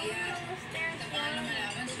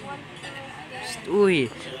 Uy,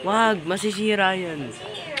 wag, masisira yan.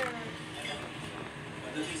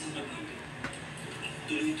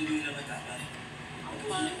 Tuloy-tuloy lang ang dapat.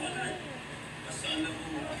 Basta alam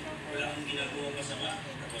mo, wala kang ginagawang masama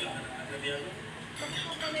at wala ka nang agrabyado.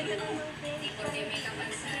 Hindi ko rin may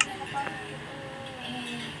kapansanan.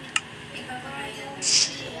 Ipapakita ko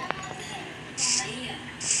siya. Maria.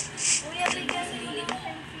 Kuya, bigyan mo ng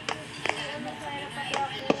ano kaya pati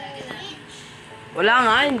ako. Wala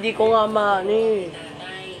nga, hindi ko nga maano eh.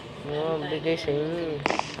 Bigay sa inyo eh.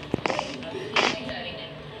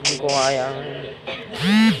 Hindi ko kaya.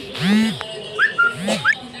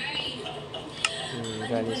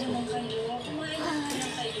 Galis mo.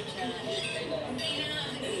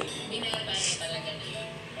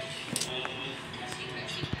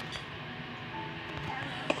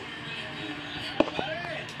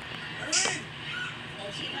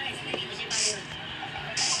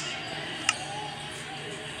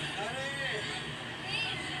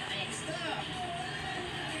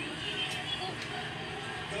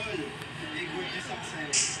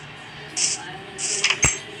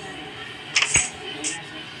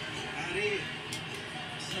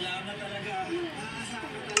 Salamat talaga.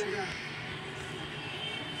 Nakakasama talaga.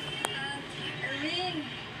 Erwin.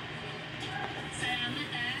 Salamat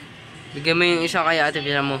ah. Bigyan mo yung isa kay ate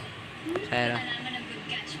Fiona mo. Zaira. Malaman ng good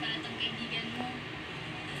catch pa itong kaibigan mo.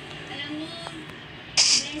 Alam mo,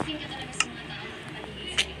 blessing ka talaga sa mga tao na paligid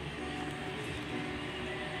sa'yo.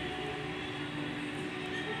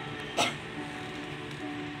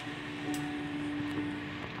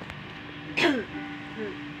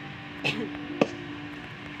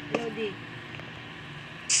 Lodi.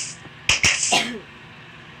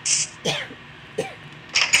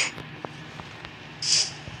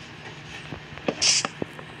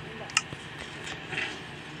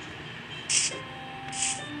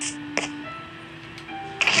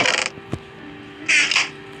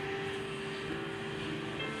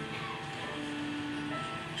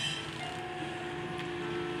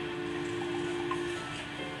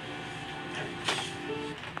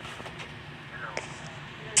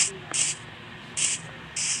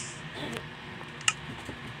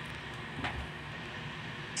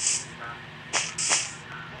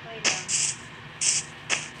 Okay lang.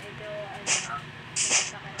 Medyo,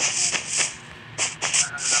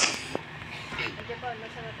 medyo po,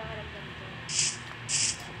 nasa napakaramdam ko.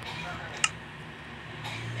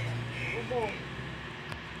 Ubo.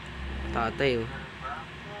 Tatay oh.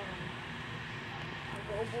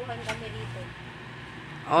 Mag-uubuhan kami dito.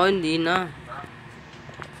 Oh, hindi na.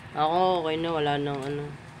 Ako, okay na. Wala nang ano.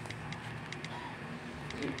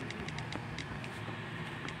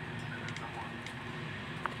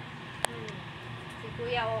 Si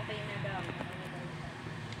Kuya okay na daw.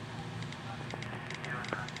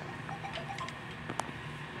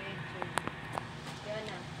 Medyo.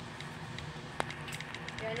 Fiona.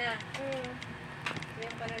 Fiona.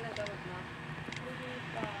 Yan pa na ng gamot mo. Hindi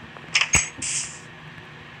pa.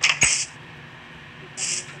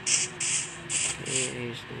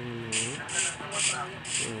 Ayos na yun oh.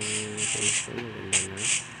 Ayos na. Maganda na.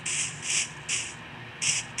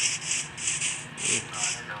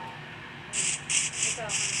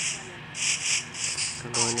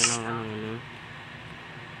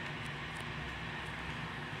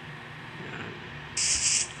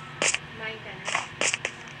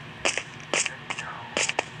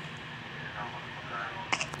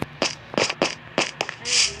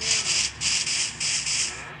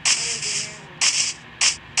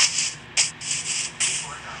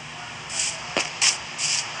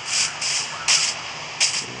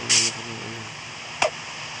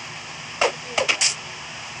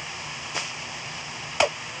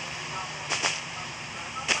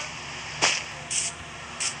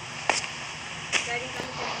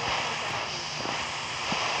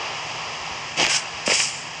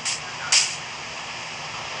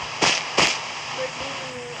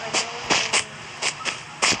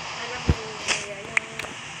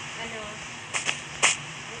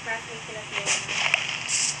 yung sila Fiona.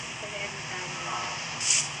 Sila Editano.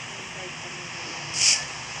 Yung guide kami nila.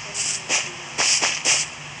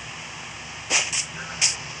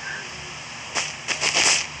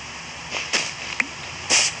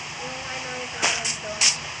 Yung ano, ito meron doon.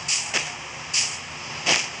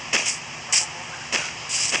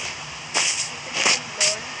 Ito meron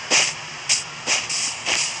doon.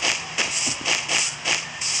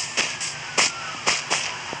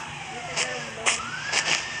 Ito meron doon.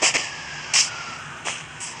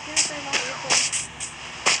 Sino tayo mga ito?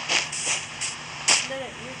 Dali,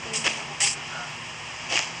 ito.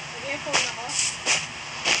 Nag-earphone ako.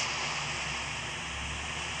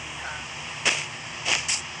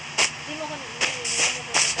 Hindi mo ko nililin mo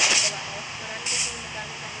pupunta sa trabaho. Marami kasi yung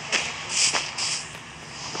nagamit ng internet.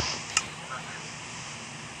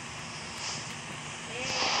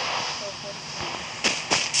 Focus.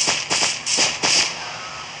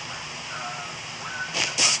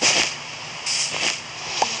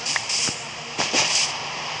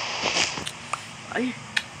 Ay!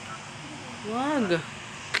 Wag!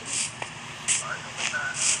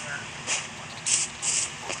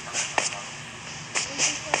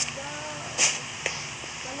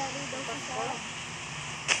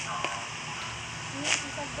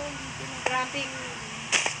 Traffic.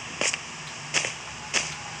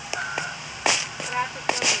 Traffic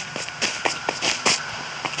kami.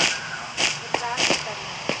 Traffic kami.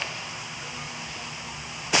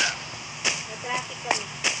 Traffic kami.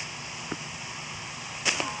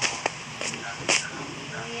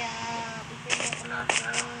 Kaya, pipin mo ko na.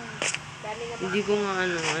 Dami na ba? Hindi ko nga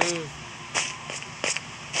ano ay.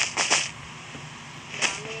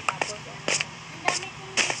 Dami, tapos ano. Ang dami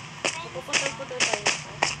kong Puputol-putol tayo.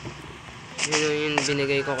 Yun yung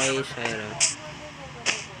binigay ko kay Zaira.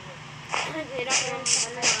 Hirap yung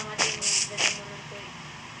ano yung ating ganun mo nun to eh.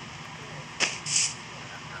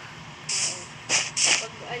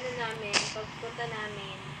 Pag ano namin, pagpunta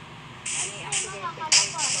namin, ano yung aksidente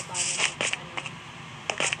tayo sa baba ng ano,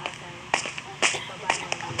 sa batasan, sa baba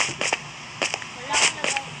ng wala akong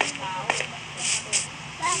nagawa. tao,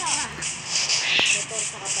 Sana. motor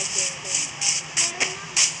sa kapagdente. Meron na.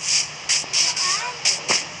 Saan?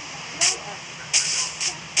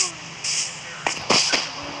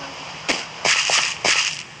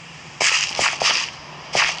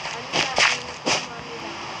 Ano lang, yung mami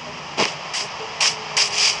lang,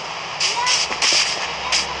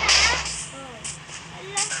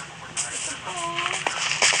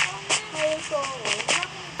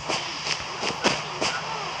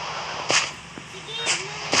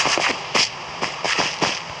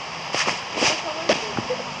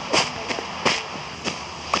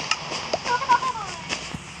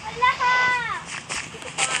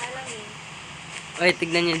 Ay,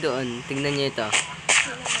 tignan niyo doon. Tignan niyo ito.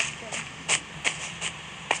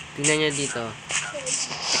 Tignan niyo dito.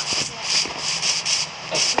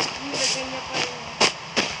 nilagay niya pa yung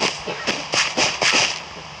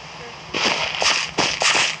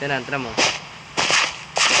Tara mo.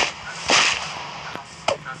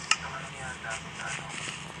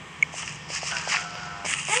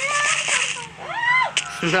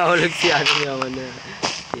 Nahulog si Ate Yaman na.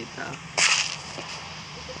 Kita.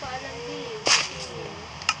 Ito pa alam din.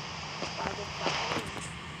 Pagod pa ako.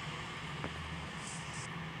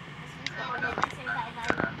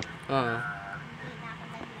 Oo.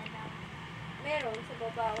 Meron sa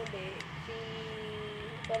baba ulit. Si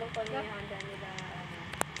parang panihanda nila ano,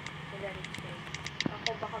 nila Richard.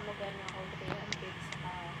 Ako baka mag-ano ako 300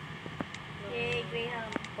 saka Yay,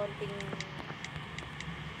 Graham. konting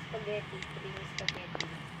spaghetti, creamy spaghetti.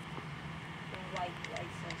 Yung white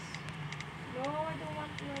sauce. No, I don't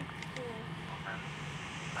want white sauce.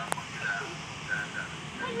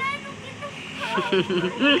 Wala, nung ito.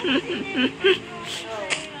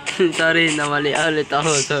 Sorry, namali ulit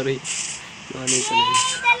ako. Sorry. Namali ko na. Yay,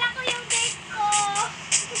 dala ko yung date ko.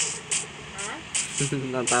 Ha?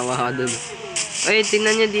 Natawa ka dun. Ay,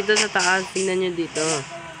 tingnan nyo dito sa taas. Tingnan nyo dito.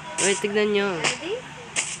 Ay, tignan nyo. Ano di?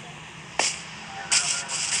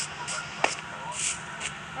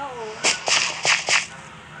 Oo.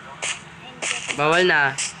 Bawal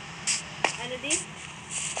na. Ano di?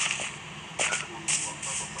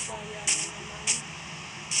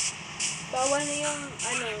 Bawal na yung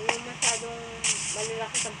ano, yung masyadong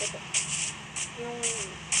malalaki sa puto. Yung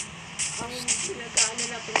ang pinag-ano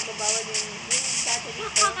na pinagbabawal yung dati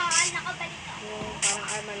dito. Nakabalik ako. Yung parang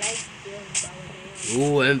Armalite, yun, bawal na yun.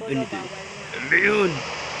 Oo, Puro bawal na. Ano yun?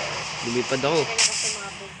 Lumipad ako. Kaya kasi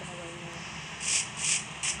mga food bawal na.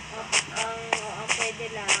 Ang pwede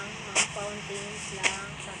lang, mga fountains lang,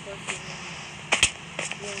 tapos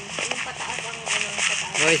yung pataas ang ano,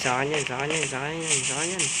 pataas. Oy, sa akin yan, sa akin yan, sa akin yan, sa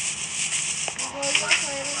akin yan. Bawal ka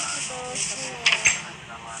Zaira sa taas mo.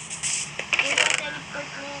 Yung teleport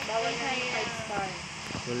mo. Bawal na yung 5 star.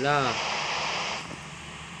 Wala.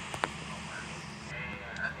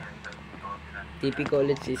 TP ko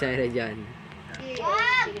ulit si Zaira dyan.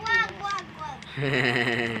 Wag!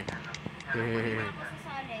 Ako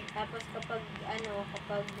sasali. Tapos kapag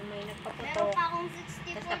may nagpaputok, Meron pa akong 64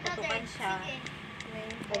 tapos naputukan siya, Sige.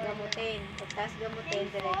 pagamutin. Pagtas gamutin,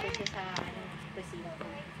 diretso siya sa presinto.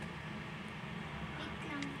 Wait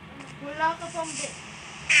lang. Wala ka pang Please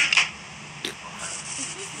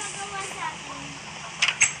pagawa sa akin.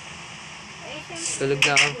 Eh, siyempre. Tulog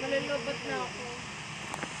na ako. Malulobot na ako.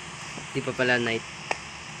 Di pa pala night.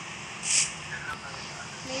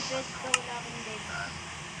 May bed ka, wala akong bed.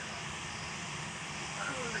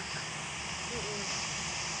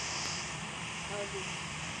 Okay.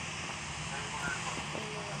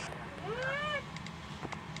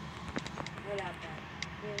 Wala pa.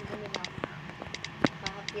 Yung ano lang.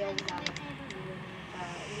 Kahapyaw lang.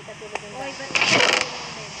 Hindi ka tulog ng Oy, dati. ba't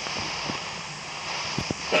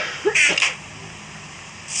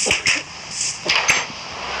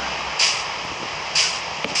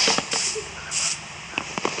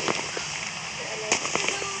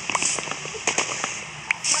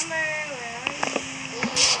Summer, where are you?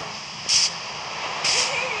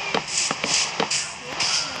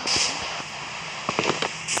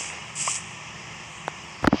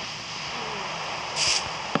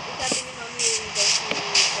 Sabi ni Mami, daw si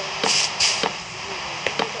Koen.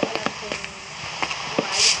 Hindi ko alam kung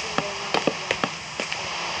umaalis din daw ng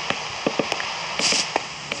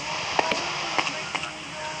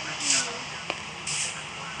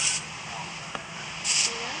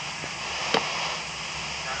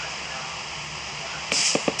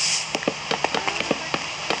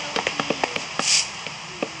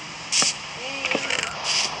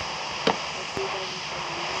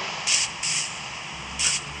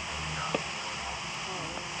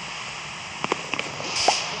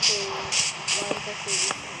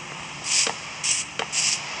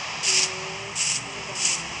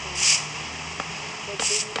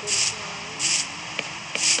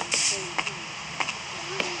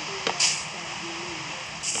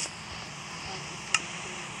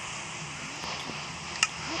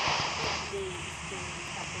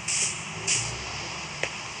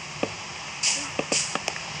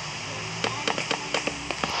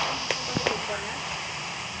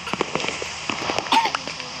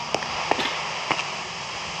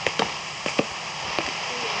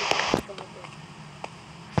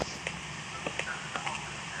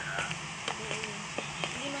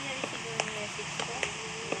Hindi mo na-receive yung message ko?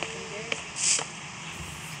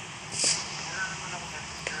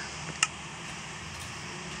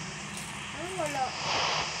 Wala.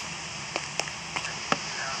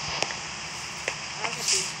 Sa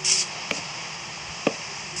Facebook.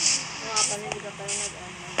 Mga pa, hindi ka pala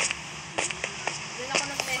nag-ano. Doon ako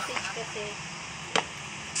nag-message kasi.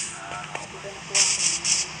 Hindi ko nakuha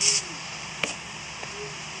ko.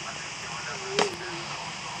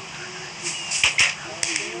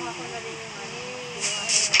 Kinuha ko na rin yung ano.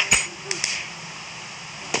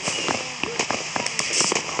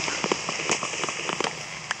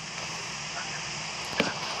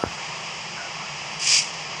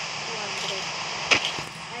 Kinuha ko na rin.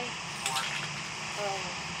 Ay. Oo.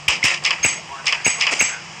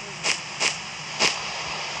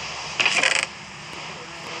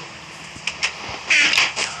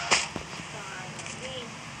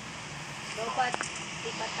 Dapat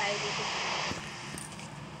lipat tayo dito sa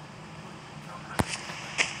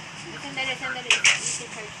sandali.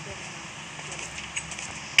 I-charge ko na.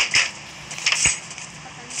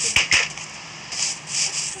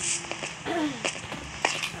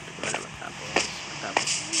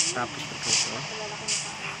 Tapos na po ito.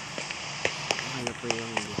 Ano po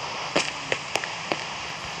yung hindi.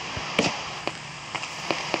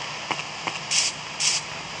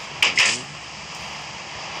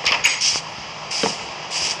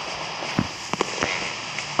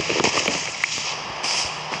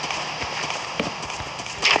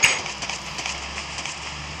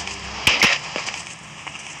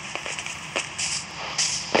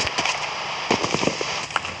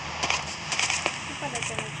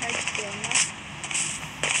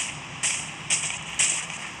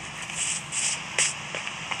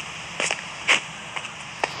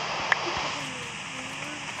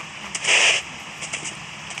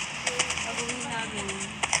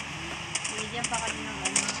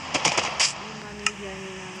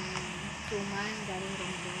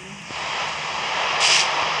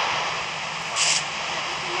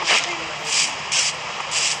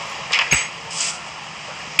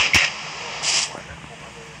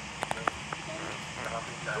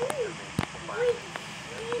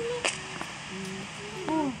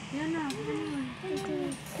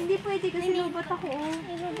 Ibabat ako, oh.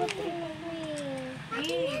 Ibabat rin ako eh.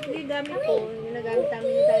 Hindi gamit ko. Yung nagamit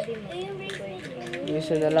namin yung daddy mo. Ayun, Hindi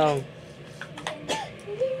Gusto na lang. ko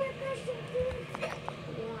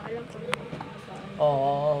nga alam kung ano.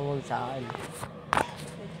 Oo, huwag sa akin.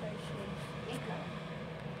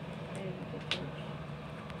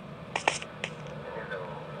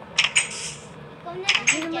 Ikaw na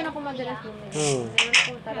Hindi naman ako madalas bumili. Meron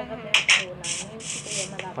ako talaga pinagkulang. Ngayon si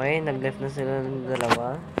Kuya malapit. Okay, nag-left na sila ng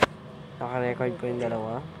dalawa. Naka-record po yung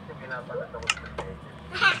dalawa.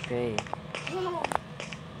 Okay.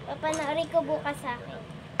 Papanoorin ko bukas sa akin.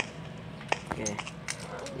 Okay.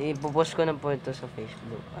 Ipopost ko na po ito sa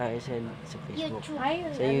Facebook. Sa Facebook. YouTube. Ay,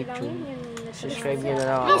 yun, Sa ano YouTube. lang yun, yung Subscribe nyo na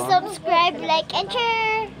lang Please ako. subscribe, like, and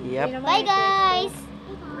share. Yep. Bye guys!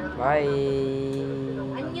 Bye!